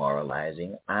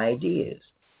self-demoralizing ideas.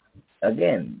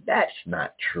 Again, that's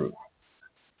not true.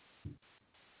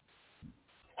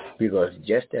 Because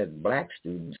just as black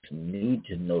students need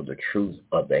to know the truth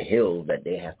of the hill that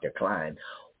they have to climb,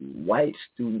 white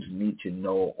students need to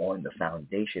know on the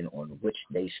foundation on which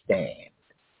they stand.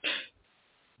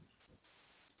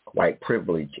 White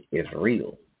privilege is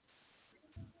real.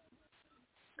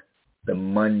 The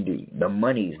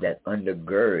monies that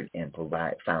undergird and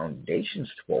provide foundations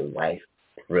for white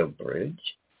privilege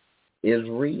is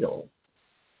real.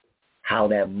 How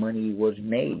that money was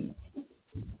made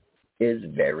is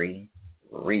very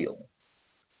real.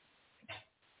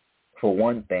 For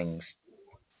one thing,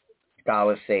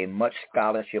 scholars say much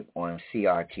scholarship on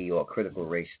CRT or critical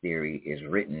race theory is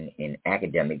written in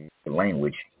academic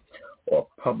language or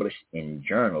published in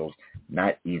journals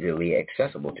not easily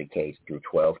accessible to K through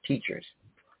 12 teachers.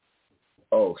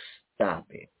 Oh, stop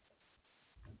it.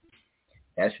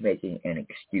 That's making an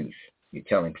excuse. You're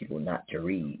telling people not to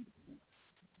read.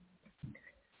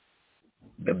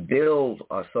 The bills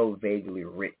are so vaguely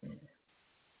written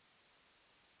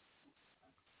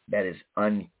that it's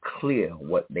unclear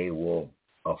what they will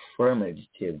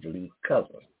affirmatively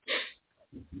cover.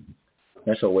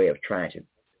 That's a way of trying to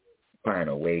find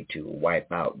a way to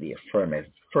wipe out the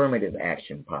affirmative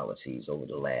action policies over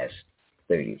the last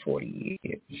 30, 40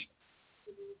 years.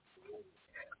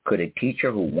 Could a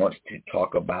teacher who wants to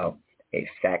talk about a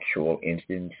factual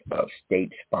instance of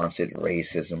state-sponsored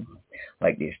racism,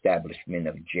 like the establishment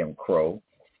of Jim Crow,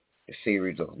 a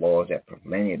series of laws that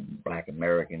prevented black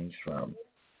Americans from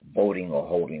voting or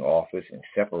holding office and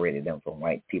separated them from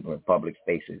white people in public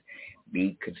spaces,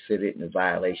 be considered in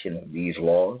violation of these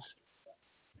laws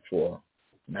for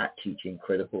not teaching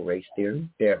critical race theory?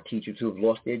 There are teachers who have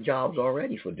lost their jobs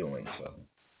already for doing so.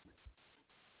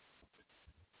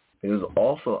 It is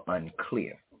also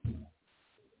unclear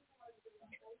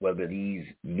whether these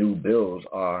new bills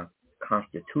are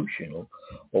constitutional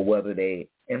or whether they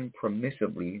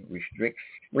impermissibly restrict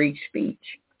free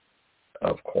speech.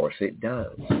 Of course it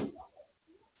does.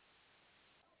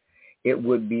 It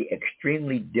would be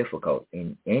extremely difficult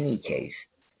in any case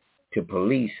to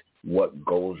police what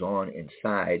goes on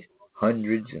inside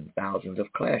hundreds and thousands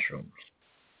of classrooms.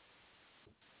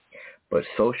 But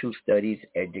social studies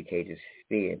educators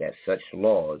fear that such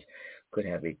laws could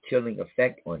have a chilling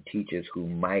effect on teachers who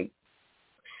might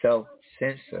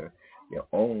self-censor their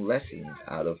own lessons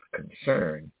out of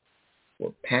concern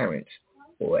for parents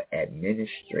or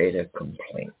administrator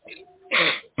complaints.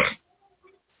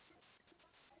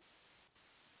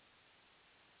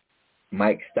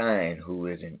 Mike Stein, who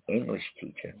is an English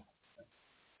teacher,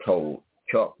 told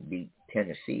Chalk Beat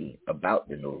Tennessee about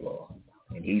the new law,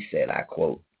 and he said, I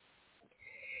quote,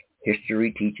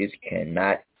 "History teachers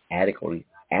cannot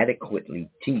adequately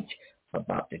teach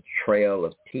about the Trail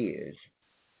of Tears,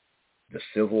 the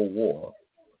Civil War,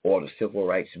 or the Civil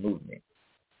Rights Movement.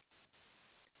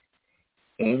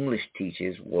 English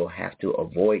teachers will have to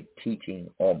avoid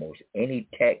teaching almost any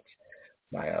text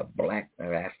by a black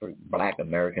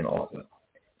American author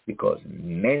because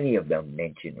many of them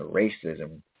mention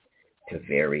racism to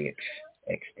various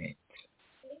extents."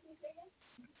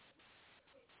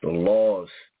 The laws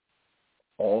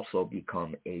also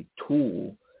become a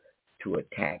tool to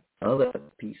attack other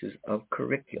pieces of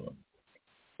curriculum,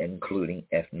 including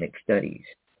ethnic studies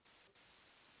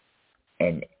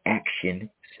and action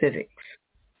civics,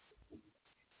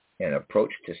 an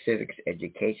approach to civics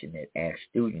education that asks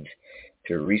students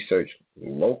to research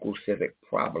local civic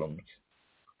problems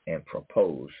and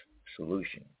propose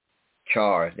solutions.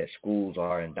 Charge that schools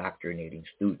are indoctrinating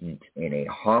students in a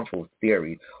harmful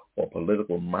theory or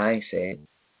political mindset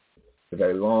is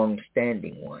a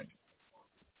long-standing one.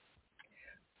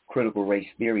 Critical race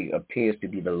theory appears to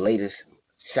be the latest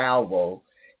salvo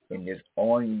in this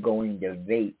ongoing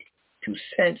debate to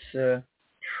censor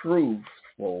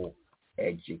truthful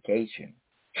education.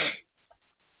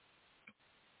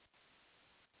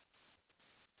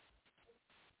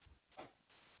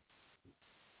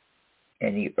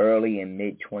 In the early and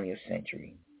mid-20th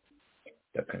century,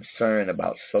 the concern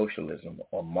about socialism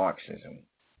or Marxism,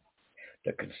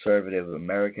 the Conservative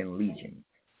American Legion,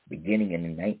 beginning in the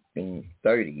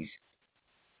 1930s,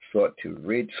 sought to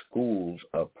rid schools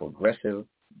of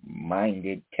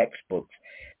progressive-minded textbooks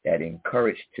that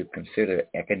encouraged to consider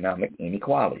economic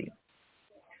inequality.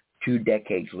 2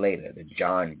 decades later, the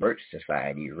John Birch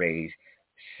Society raised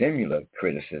similar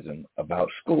criticism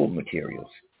about school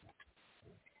materials,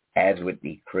 as with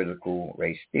the critical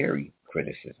race theory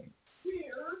criticism.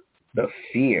 The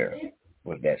fear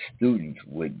was that students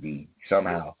would be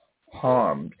somehow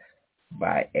harmed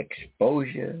by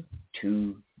exposure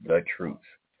to the truth.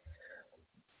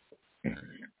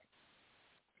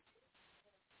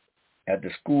 As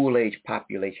the school-age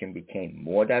population became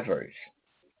more diverse,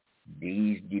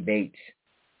 these debates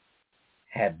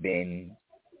have been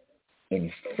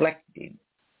inflected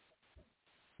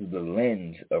through the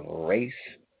lens of race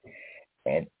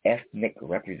and ethnic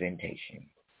representation,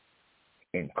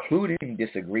 including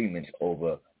disagreements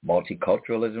over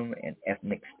multiculturalism and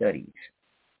ethnic studies,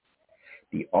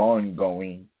 the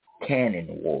ongoing canon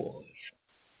wars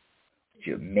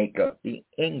to make up the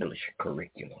English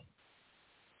curriculum,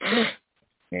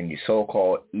 and the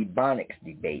so-called Ebonics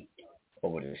debate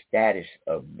over the status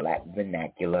of black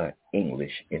vernacular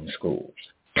English in schools.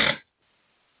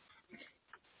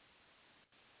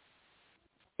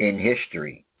 In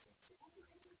history,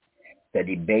 the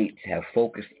debates have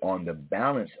focused on the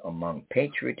balance among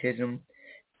patriotism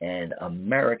and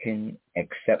American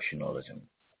exceptionalism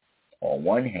on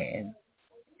one hand,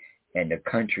 and the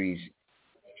country's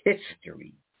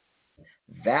history,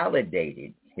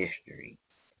 validated history,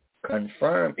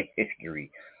 confirmed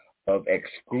history of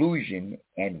exclusion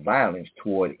and violence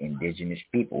toward indigenous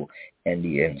people and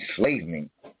the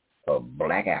enslavement of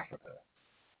black Africa.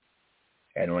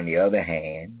 And on the other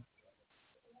hand,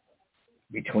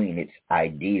 between its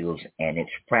ideals and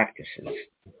its practices,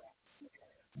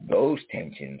 Those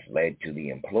tensions led to the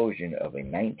implosion of a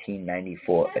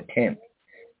 1994 attempt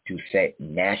to set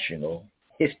national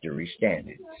history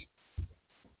standards.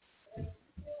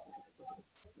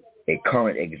 A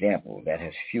current example that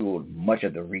has fueled much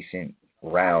of the recent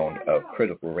round of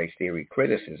critical race theory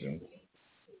criticism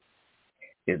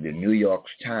is the New York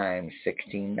Times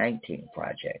 1619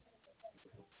 Project.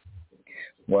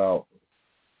 Well,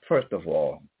 first of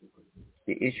all,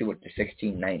 the issue with the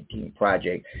 1619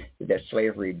 Project is that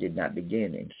slavery did not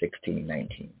begin in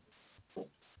 1619.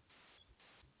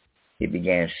 It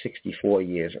began 64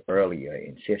 years earlier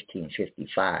in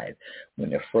 1555 when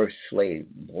the first slaves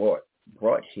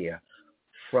brought here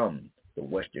from the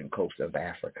western coast of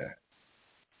Africa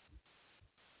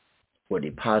were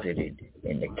deposited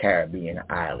in the Caribbean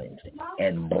islands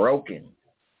and broken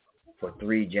for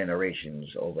 3 generations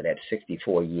over that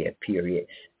 64-year period,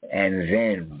 and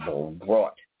then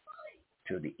brought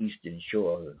to the eastern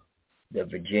shore, the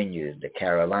Virginias, the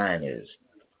Carolinas,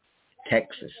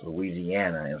 Texas,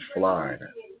 Louisiana, and Florida,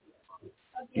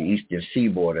 the eastern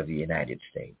seaboard of the United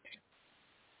States.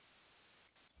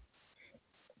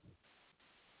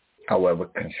 However,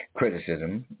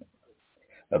 criticism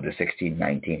of the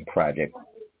 1619 Project,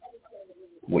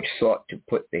 which sought to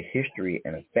put the history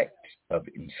and effects of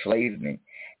enslavement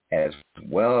as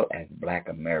well as Black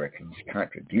Americans'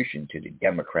 contribution to the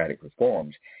democratic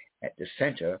reforms at the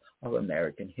center of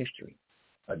American history.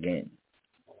 Again,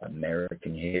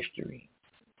 American history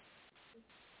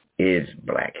is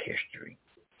Black history.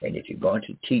 And if you're going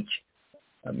to teach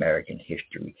American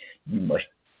history, you must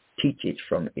teach it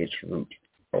from its root,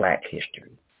 Black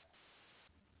history.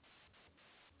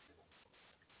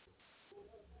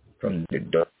 From the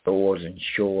doors and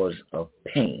shores of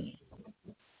pain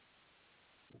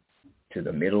to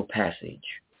the Middle Passage,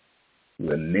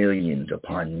 where millions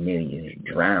upon millions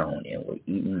drowned and were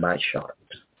eaten by sharks,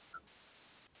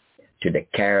 to the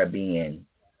Caribbean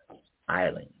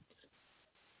islands,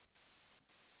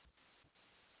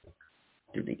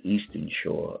 to the eastern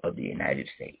shore of the United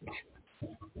States.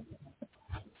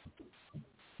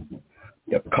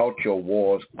 The cultural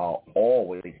wars are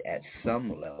always at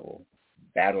some level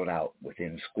battled out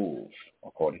within schools,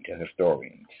 according to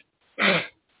historians.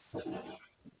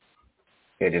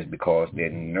 It is because they're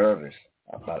nervous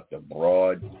about the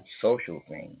broad social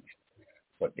things,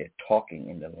 but they're talking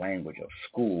in the language of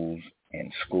schools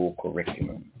and school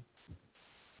curriculum,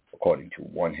 according to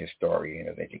one historian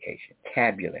of education.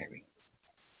 Vocabulary,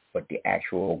 but the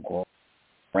actual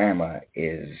grammar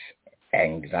is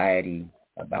anxiety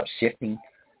about shifting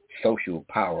social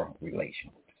power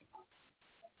relations.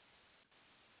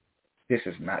 This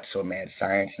is Not So Mad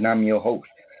Science, and I'm your host,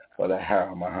 Brother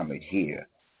Harold Muhammad, here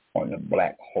on the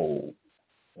Black Hole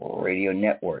Radio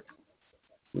Network.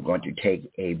 We're going to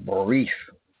take a brief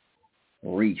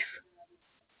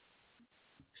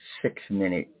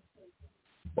 6-minute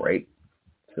break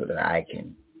so that I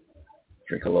can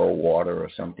drink a little water or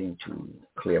something to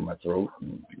clear my throat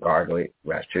and gargle it,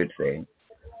 or I should say,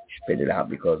 spit it out,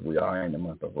 because we are in the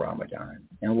month of Ramadan.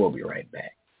 And we'll be right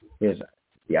back. Here's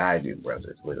the Isley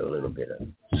Brothers with a little bit of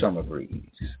Summer Breeze.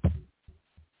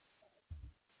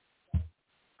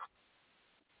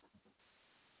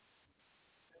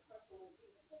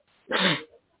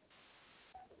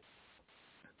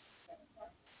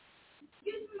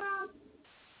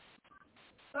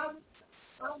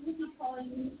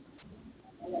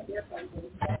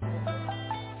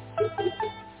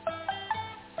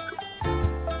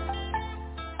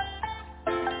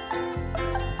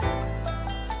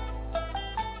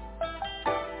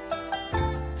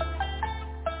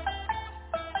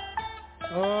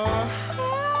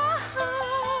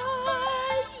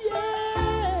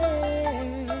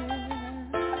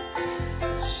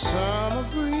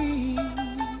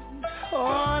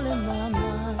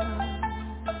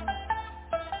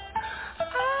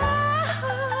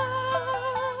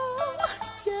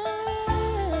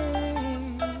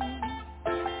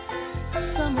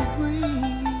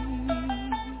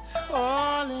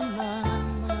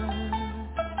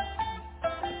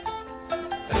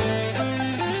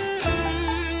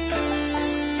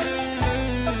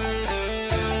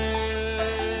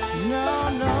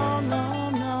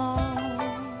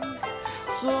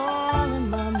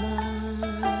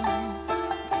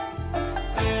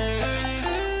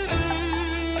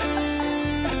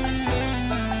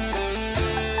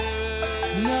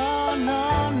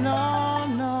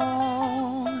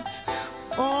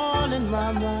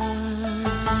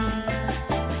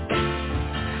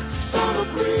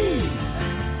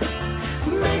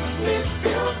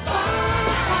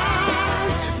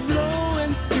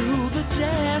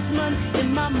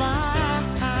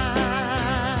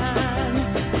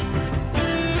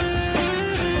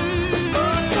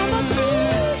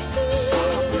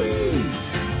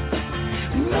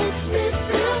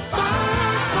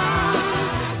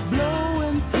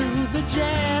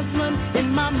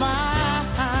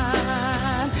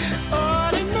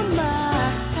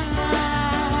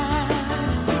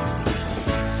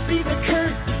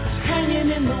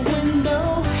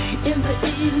 in the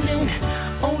evening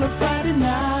on a Friday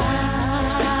night.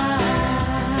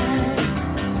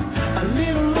 A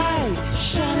little light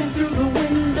shining through the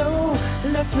window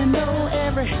lets me know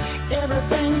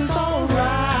everything's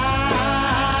alright.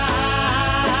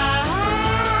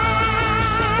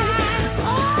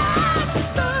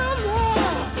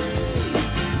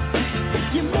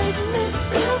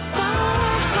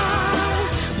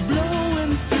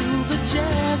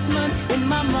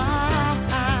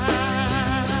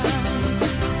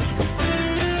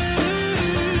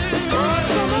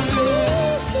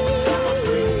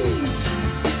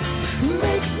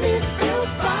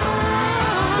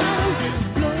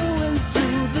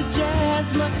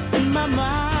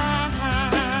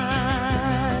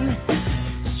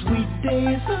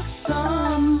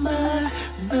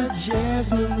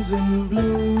 Jasmine's in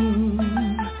bloom.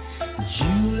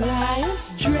 July is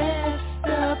dressed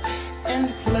up and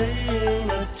playing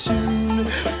a tune.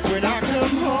 When I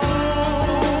come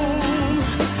home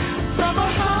from a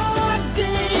hard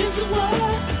day's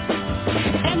work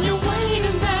and you're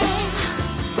waiting there,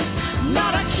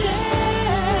 not a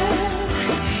care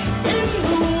in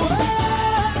the world.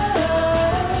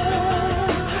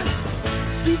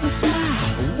 See the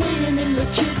smile waiting in the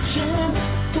kitchen,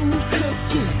 food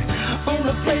cooking on a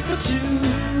plate for two.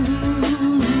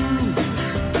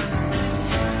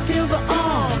 Feel the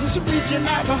arms reaching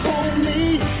out to hold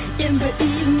me in the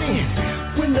evening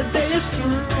when the day is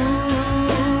through.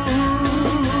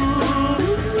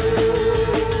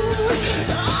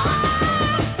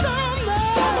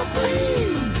 Summer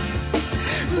breeze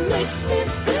makes me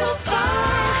feel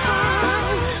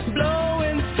fine,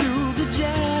 blowing through the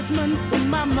jasmine in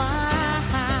my mind.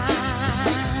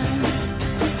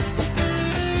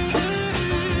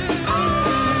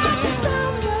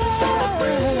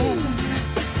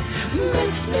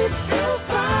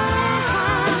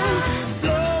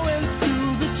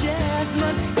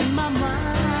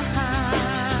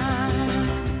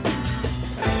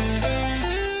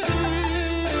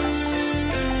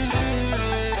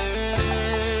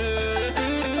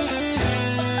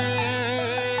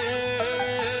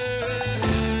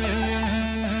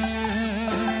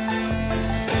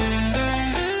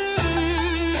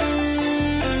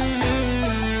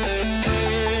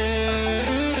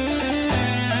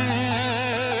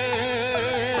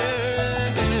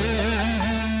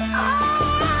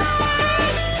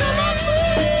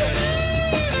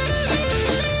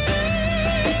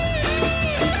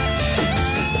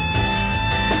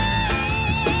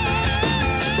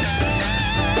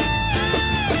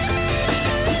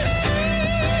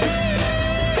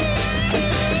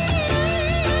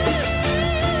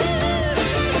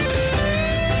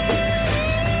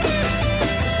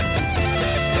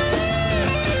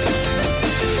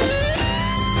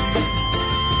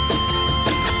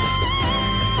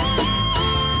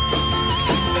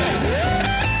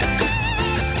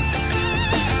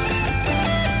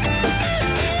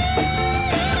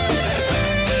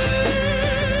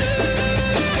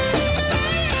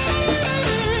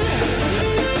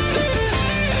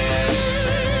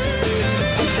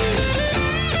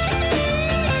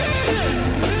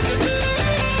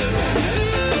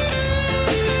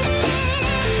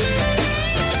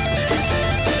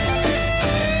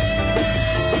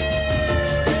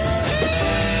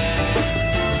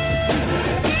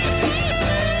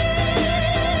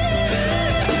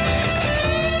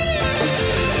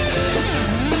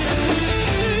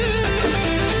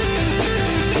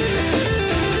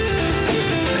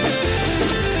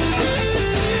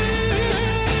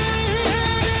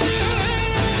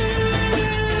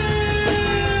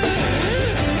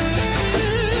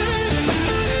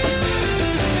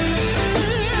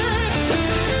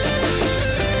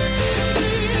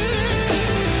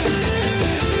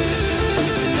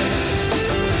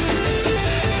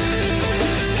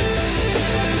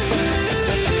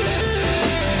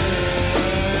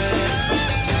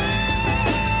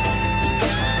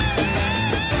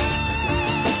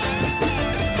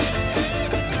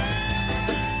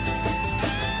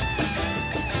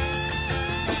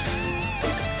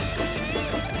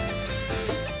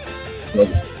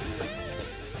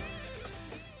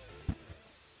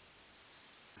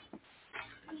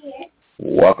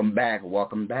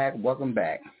 Welcome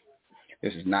back.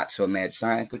 This is Not So Mad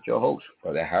Science with your host,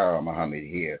 Brother Harold Muhammad,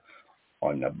 here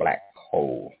on the Black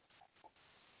Hole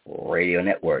Radio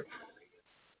Network.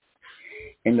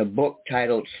 In the book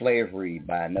titled Slavery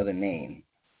by Another Name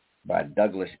by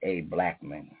Douglas A.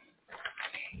 Blackman,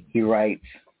 he writes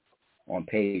on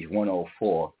page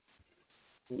 104,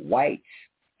 whites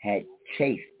had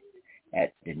chafed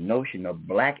at the notion of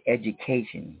black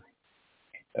education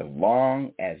as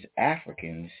long as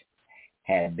Africans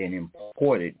had been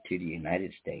imported to the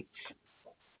United States.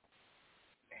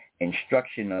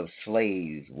 Instruction of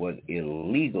slaves was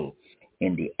illegal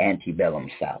in the antebellum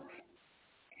South.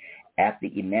 After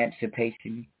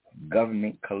emancipation,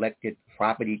 government-collected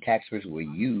property taxes were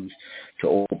used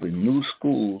to open new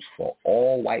schools for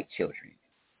all white children.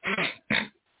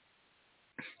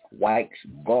 Whites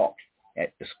balked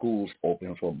at the schools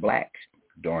open for blacks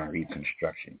during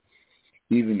Reconstruction.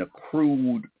 Even the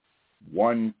crude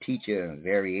one-teacher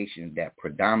variation that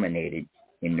predominated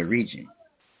in the region.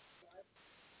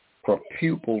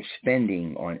 Per-pupil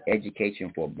spending on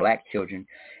education for black children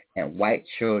and white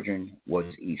children was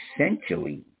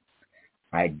essentially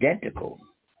identical,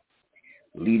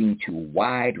 leading to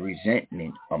wide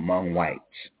resentment among whites,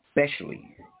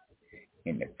 especially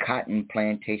in the cotton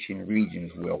plantation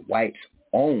regions where whites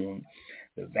owned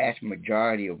the vast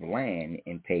majority of land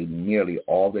and paid nearly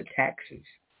all the taxes,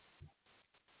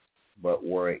 but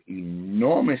were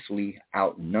enormously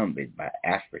outnumbered by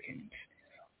Africans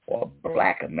or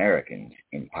black Americans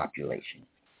in population.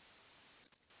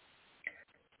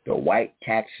 The white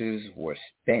taxes were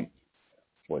spent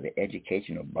for the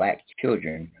education of black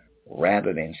children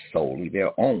rather than solely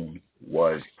their own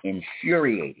was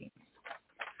infuriating.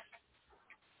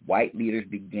 White leaders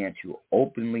began to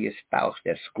openly espouse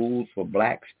that schools for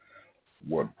blacks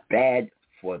were bad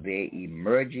for their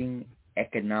emerging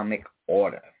economic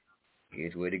order.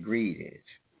 Here's where the greed is.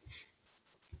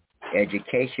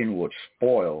 Education would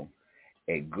spoil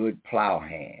a good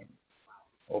plowhand,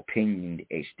 opinioned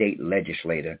a state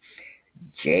legislator,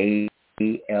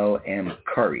 J.L.M.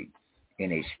 Curry,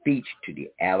 in a speech to the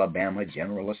Alabama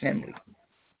General Assembly.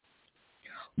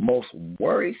 Most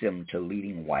worrisome to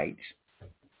leading whites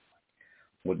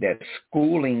was that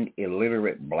schooling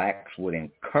illiterate blacks would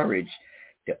encourage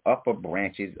the upper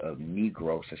branches of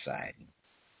Negro society,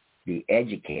 the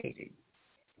educated,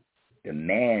 the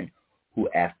man who,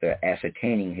 after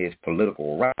ascertaining his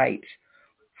political rights,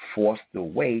 forced the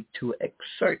way to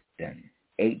exert them.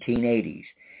 1880s,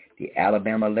 the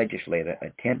Alabama legislature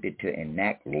attempted to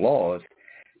enact laws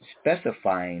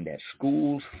specifying that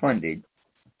schools funds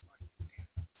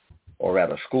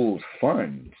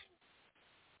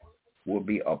will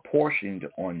be apportioned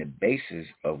on the basis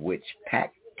of which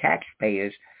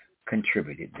taxpayers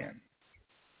contributed them.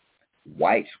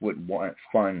 Whites would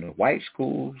fund white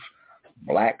schools,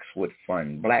 blacks would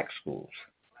fund black schools.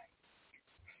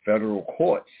 Federal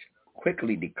courts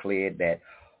quickly declared that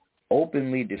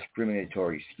openly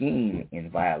discriminatory scheme in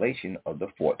violation of the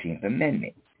 14th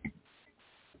Amendment.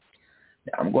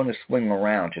 Now, I'm going to swing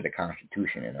around to the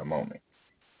Constitution in a moment.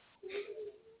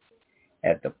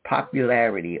 As the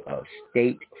popularity of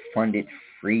state-funded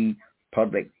free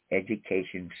public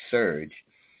education surged,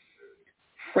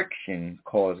 friction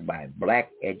caused by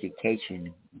black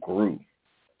education grew.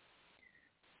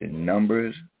 The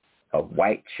numbers of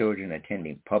white children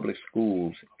attending public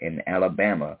schools in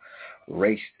Alabama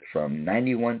raced from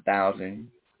 91,000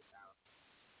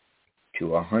 to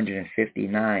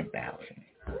 159,000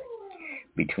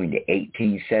 between the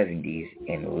 1870s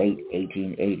and late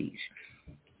 1880s.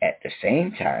 At the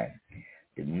same time,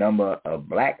 the number of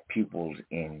black pupils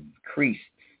increased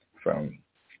from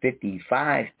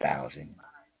 55,000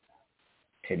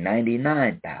 to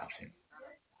 99,000.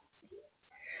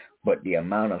 But the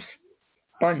amount of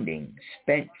funding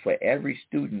spent for every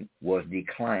student was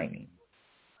declining,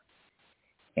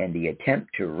 and the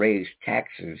attempt to raise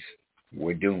taxes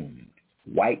were doomed.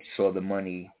 Whites saw the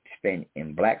money spent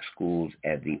in black schools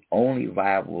as the only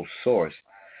viable source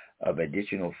of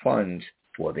additional funds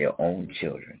for their own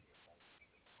children.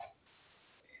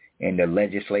 In the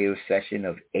legislative session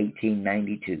of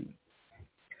 1892,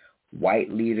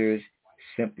 white leaders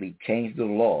simply changed the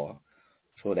law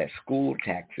so that school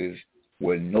taxes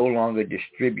were no longer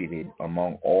distributed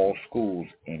among all schools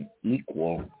in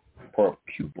equal per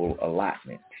pupil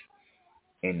allotments.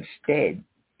 Instead,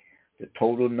 the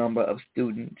total number of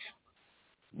students,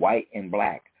 white and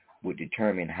black, would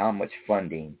determine how much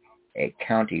funding a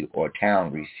county or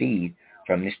town received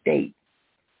from the state.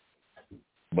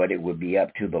 But it would be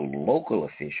up to the local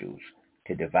officials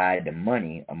to divide the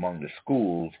money among the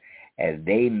schools as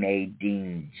they may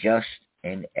deem just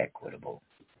and equitable.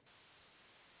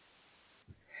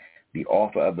 The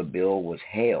author of the bill was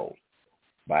hailed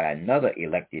by another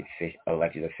elected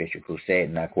official who said,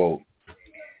 and I quote,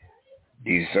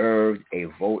 "deserved a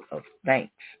vote of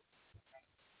thanks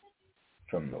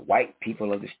from the white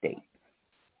people of the state."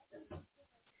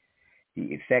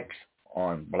 The effects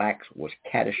on blacks was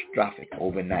catastrophic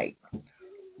overnight.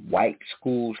 White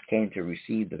schools came to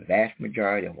receive the vast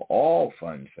majority of all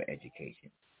funds for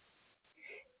education.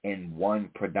 In one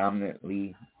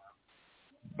predominantly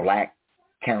black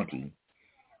County,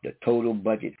 the total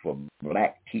budget for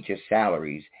black teacher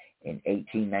salaries in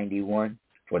 1891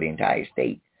 for the entire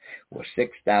state was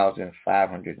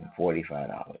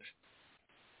 $6,545.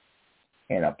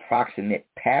 An approximate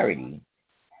parity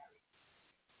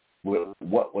with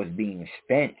what was being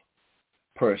spent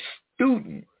per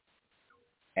student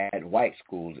at white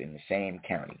schools in the same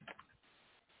county.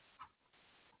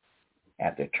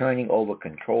 After turning over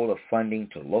control of funding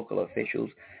to local officials,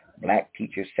 black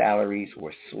teacher salaries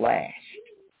were slashed.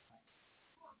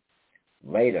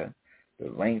 Later, the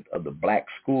length of the black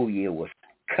school year was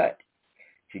cut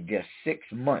to just 6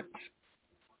 months,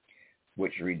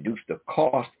 which reduced the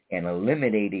cost and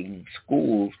eliminating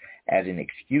schools as an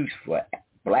excuse for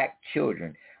black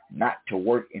children not to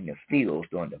work in the fields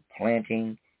during the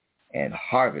planting and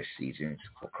harvest seasons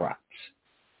for crops.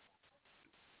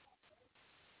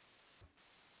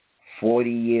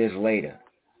 40 years later,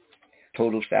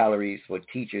 total salaries for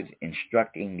teachers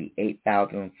instructing the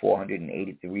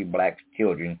 8,483 black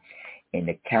children in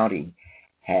the county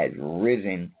had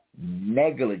risen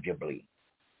negligibly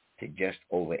to just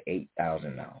over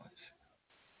 $8,000.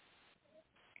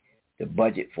 The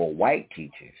budget for white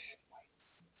teachers,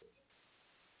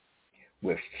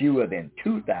 with fewer than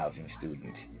 2,000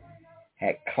 students,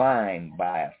 had climbed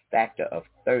by a factor of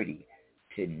 30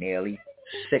 to nearly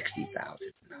 $60,000.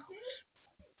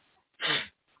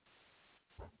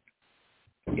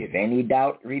 If any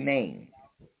doubt remained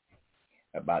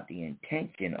about the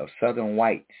intention of Southern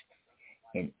whites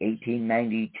in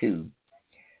 1892,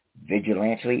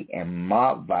 vigilance and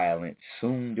mob violence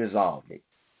soon dissolved it.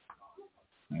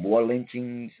 More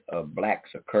lynchings of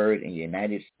blacks occurred in the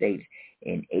United States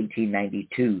in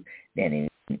 1892 than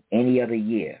in any other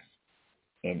year,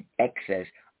 in excess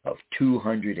of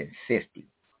 250.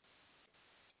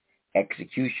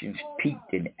 Executions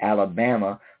peaked in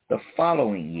Alabama the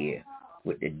following year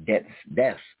with the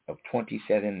deaths of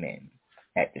 27 men.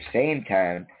 At the same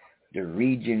time, the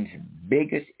region's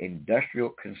biggest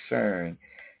industrial concern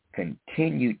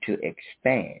continued to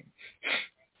expand.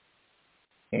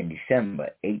 In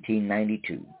December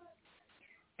 1892,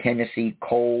 Tennessee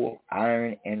Coal,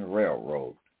 Iron, and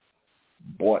Railroad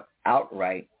bought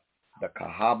outright the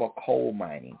Cahaba Coal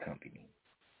Mining Company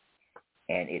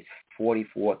and its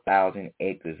 44,000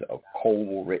 acres of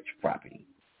coal-rich property,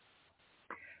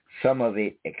 some of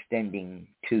it extending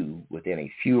to within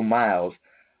a few miles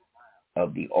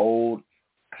of the old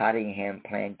Cottingham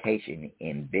Plantation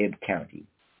in Bibb County,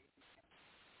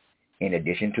 in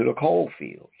addition to the coal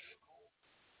fields.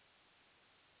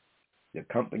 The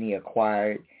company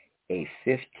acquired a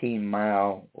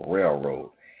 15-mile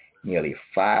railroad, nearly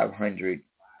 500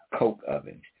 coke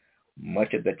ovens,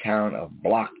 much of the town of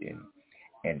Blockton,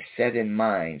 and 7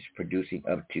 mines producing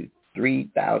up to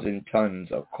 3,000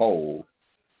 tons of coal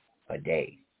a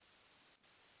day.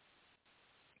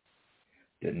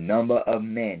 The number of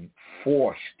men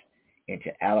forced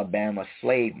into Alabama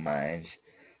slave mines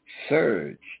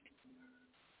surged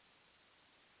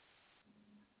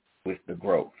with the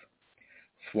growth,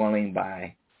 swelling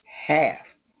by half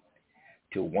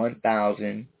to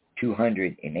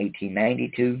 1,200 in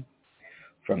 1892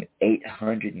 from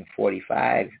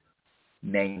 845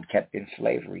 men kept in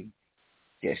slavery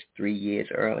just 3 years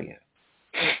earlier.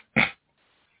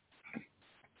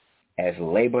 As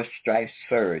labor strife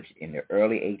surged in the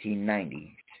early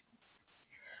 1890s,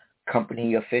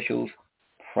 company officials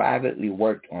privately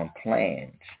worked on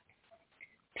plans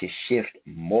to shift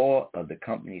more of the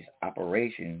company's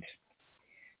operations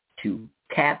to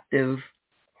captive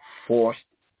forced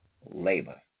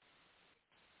labor.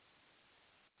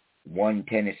 One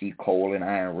Tennessee Coal and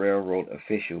Iron Railroad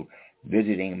official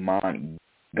visiting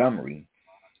Montgomery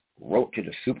wrote to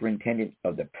the superintendent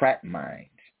of the Pratt mines,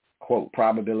 quote,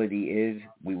 "Probability is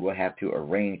we will have to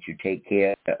arrange to take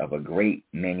care of a great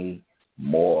many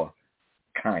more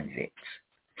convicts."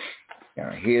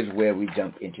 Now, here's where we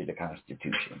jump into the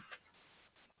Constitution.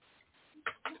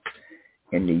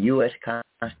 In the U.S.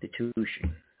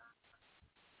 Constitution,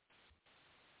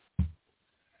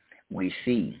 we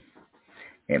see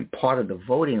in part of the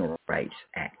Voting Rights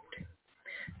Act.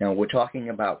 Now, we're talking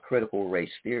about critical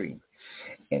race theory,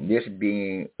 and this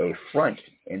being a front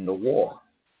in the war.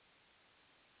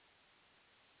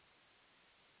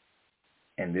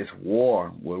 And this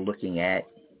war we're looking at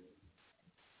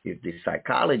is the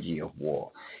psychology of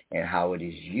war and how it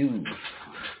is used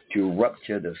to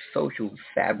rupture the social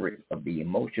fabric of the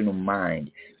emotional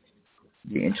mind,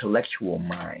 the intellectual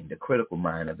mind, the critical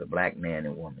mind of the black man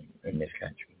and woman in this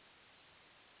country.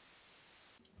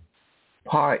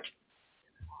 Part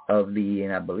of the,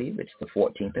 and I believe it's the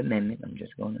 14th Amendment, I'm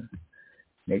just going to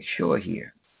make sure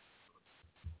here.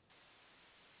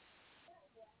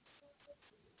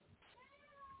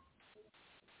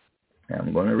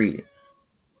 I'm going to read it.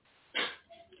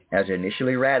 As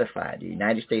initially ratified, the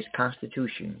United States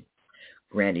Constitution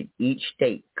granted each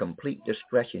state complete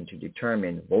discretion to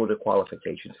determine voter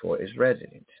qualifications for its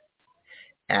residents.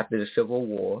 After the Civil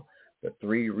War, the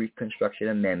 3 Reconstruction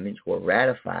Amendments were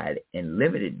ratified and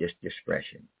limited this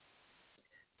discretion.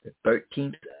 The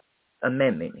 13th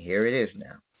Amendment, here it is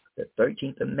now, the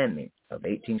 13th Amendment of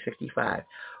 1865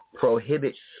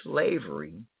 prohibits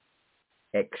slavery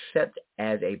except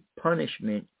as a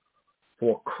punishment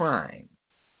for crime.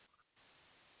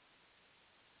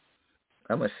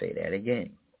 I'm going to say that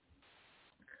again.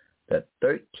 The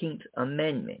 13th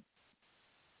Amendment,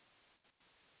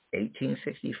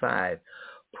 1865,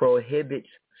 prohibits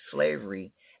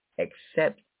slavery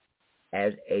except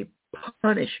as a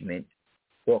punishment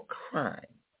for crime.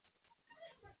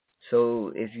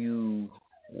 So if you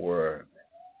were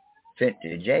sent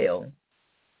to jail,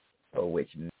 for which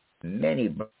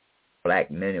many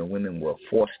black men and women were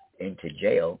forced into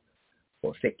jail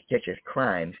for fictitious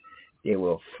crimes, they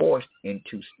were forced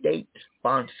into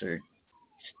state-sponsored,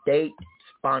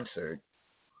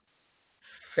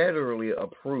 federally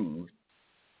approved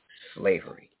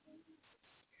slavery.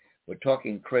 We're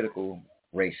talking critical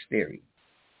race theory.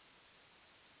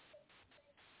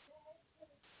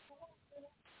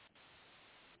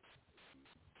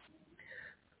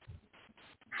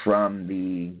 From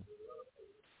the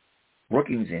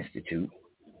Brookings Institute,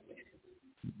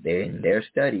 in their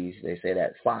studies, they say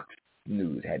that Fox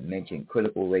News had mentioned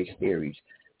critical race theories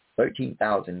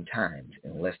 13,000 times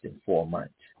in less than 4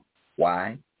 months.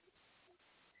 Why?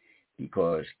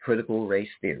 Because critical race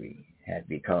theory had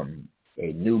become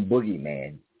a new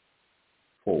boogeyman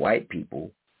for white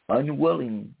people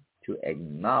unwilling to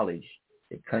acknowledge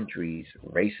the country's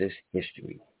racist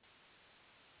history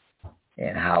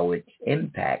and how its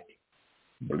impact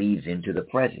bleeds into the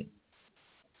present.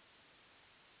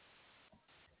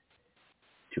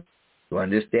 To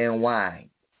understand why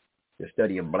the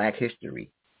study of black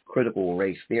history, critical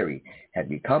race theory, has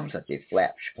become such a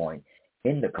flashpoint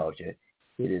in the culture,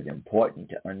 it is important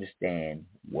to understand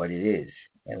what it is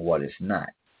and what it's not.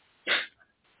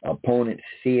 Opponents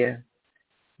fear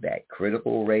that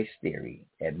critical race theory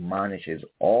admonishes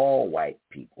all white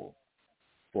people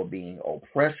for being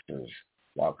oppressors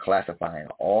while classifying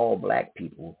all black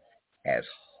people as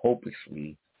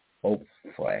hopelessly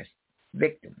oppressed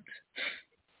victims.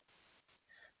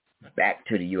 Back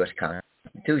to the U.S.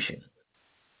 Constitution.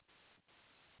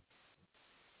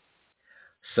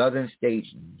 Southern states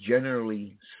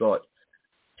generally sought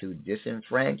to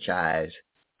disenfranchise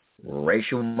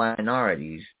racial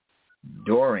minorities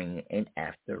during and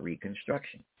after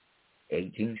Reconstruction.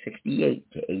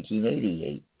 1868 to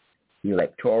 1888,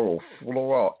 electoral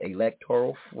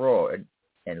fraud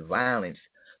and violence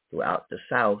throughout the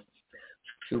South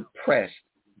suppressed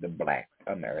the black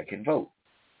American vote.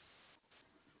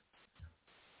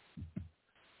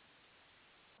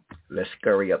 Let's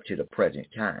scurry up to the present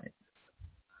time.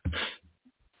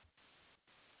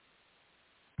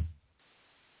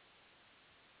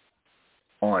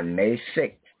 On May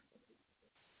 6th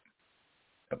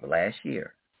of last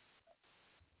year,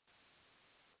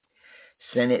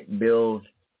 the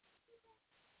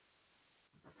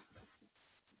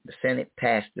Senate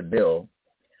passed the bill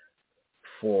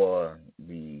for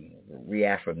the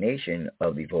reaffirmation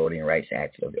of the Voting Rights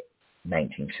Act of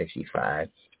 1965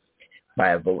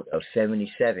 by a vote of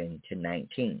 77 to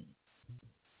 19.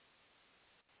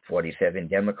 47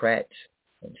 Democrats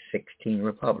and 16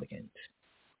 Republicans.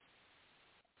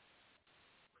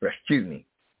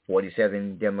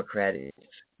 47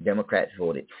 Democrats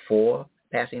voted for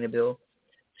passing the bill.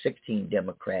 16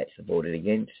 Democrats voted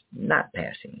against not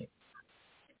passing it.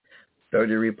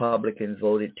 30 Republicans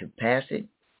voted to pass it.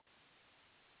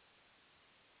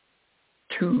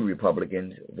 2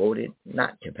 Republicans voted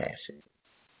not to pass it.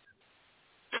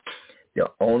 The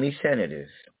only senators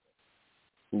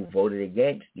who voted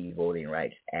against the Voting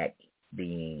Rights Act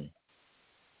being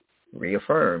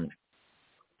reaffirmed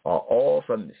are all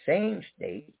from the same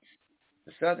states,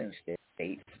 the southern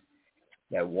states,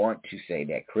 that want to say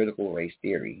that critical race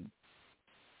theory,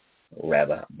 or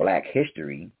rather black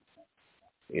history,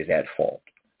 is at fault.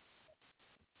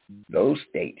 Those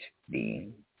states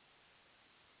being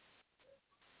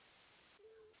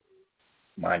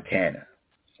Montana,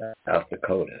 South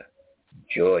Dakota,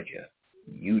 Georgia,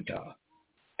 Utah,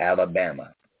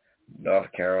 Alabama,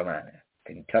 North Carolina,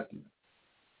 Kentucky,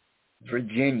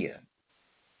 Virginia,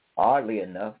 oddly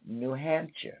enough, New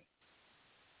Hampshire,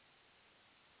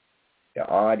 the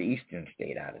odd eastern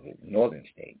state out of it, northern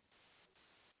state.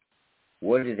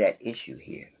 What is at issue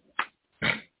here?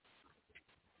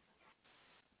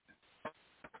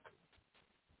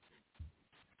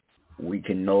 we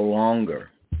can no longer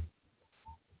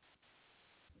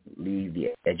leave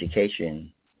the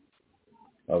education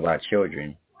of our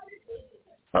children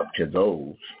up to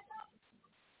those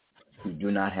who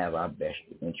do not have our best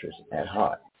interests at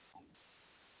heart.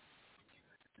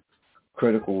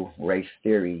 Critical race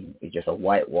theory is just a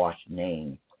whitewashed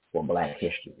name for black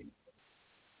history.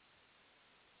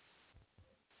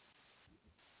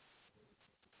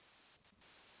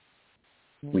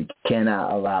 We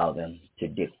cannot allow them to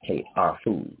dictate our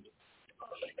food.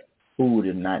 Food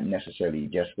is not necessarily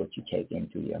just what you take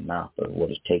into your mouth, but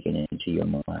what is taken into your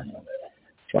mind.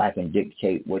 So I can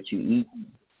dictate what you eat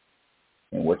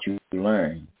and what you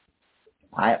learn.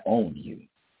 I own you.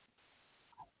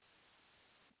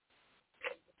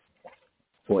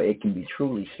 For it can be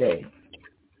truly said,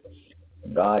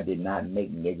 God did not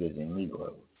make niggers and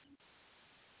Negroes,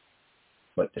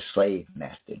 but the slave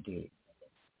master did.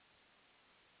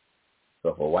 So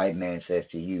if a white man says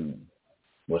to you,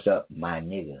 "What's up, my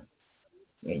nigger?"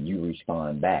 and you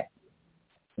respond back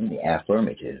in the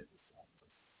affirmative,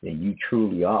 then you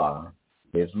truly are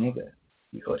his nigger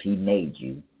because he made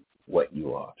you what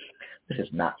you are. This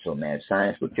is Not So Mad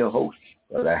Science with your host,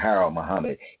 Brother Harold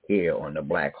Muhammad, here on the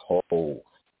Black Hole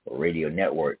Radio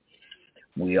Network.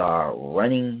 We are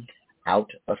running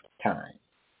out of time.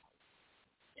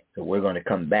 So we're going to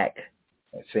come back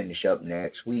and finish up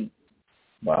next week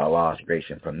by Allah's grace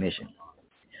and permission.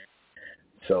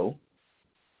 So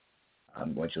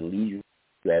I'm going to leave you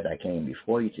as I came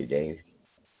before you today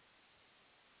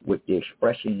with the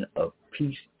expression of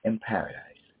peace and paradise.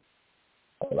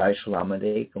 Assalamu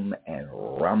alaikum and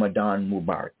Ramadan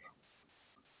Mubarak.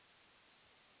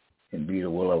 And be the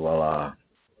will of Allah,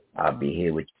 I'll be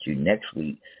here with you next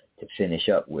week to finish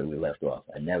up where we left off.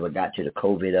 I never got to the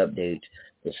COVID updates.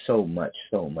 There's so much.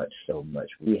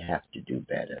 We have to do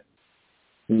better.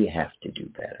 We have to do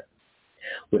better.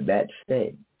 With that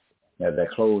said, as I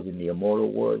close in the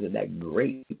immortal words of that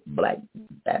great black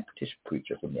Baptist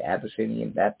preacher from the Abyssinian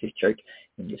Baptist Church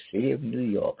in the city of New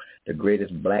York, the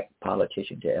greatest black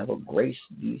politician to ever grace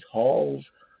these halls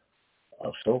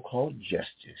of so-called justice,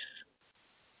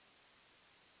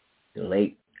 the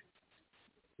late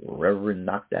Reverend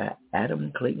Dr.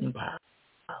 Adam Clayton Powell,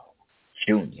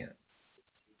 Jr.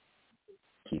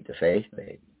 Keep the faith,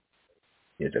 baby.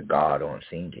 There's a God on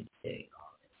scene today,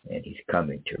 and he's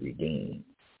coming to redeem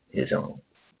his own.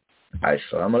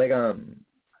 Assalamu alaikum.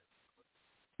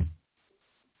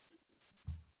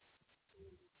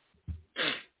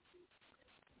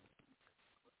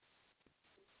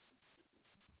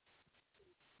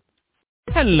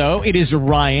 Hello, it is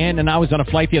Ryan, and I was on a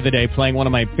flight the other day playing one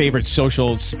of my favorite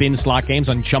social spin slot games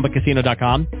on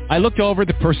ChumbaCasino.com. I looked over at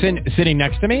the person sitting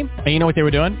next to me, and you know what they were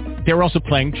doing? They were also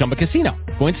playing Chumba Casino.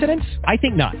 Coincidence? I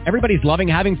think not. Everybody's loving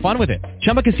having fun with it.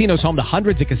 Chumba Casino is home to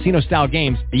hundreds of casino-style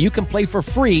games that you can play for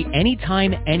free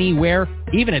anytime, anywhere,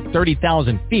 even at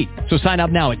 30,000 feet. So sign up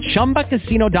now at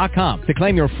ChumbaCasino.com to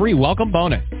claim your free welcome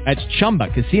bonus. That's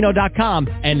ChumbaCasino.com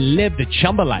and live the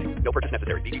Chumba life. No purchase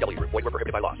necessary. BGW. Void where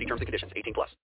prohibited by law. See terms and conditions. 18+.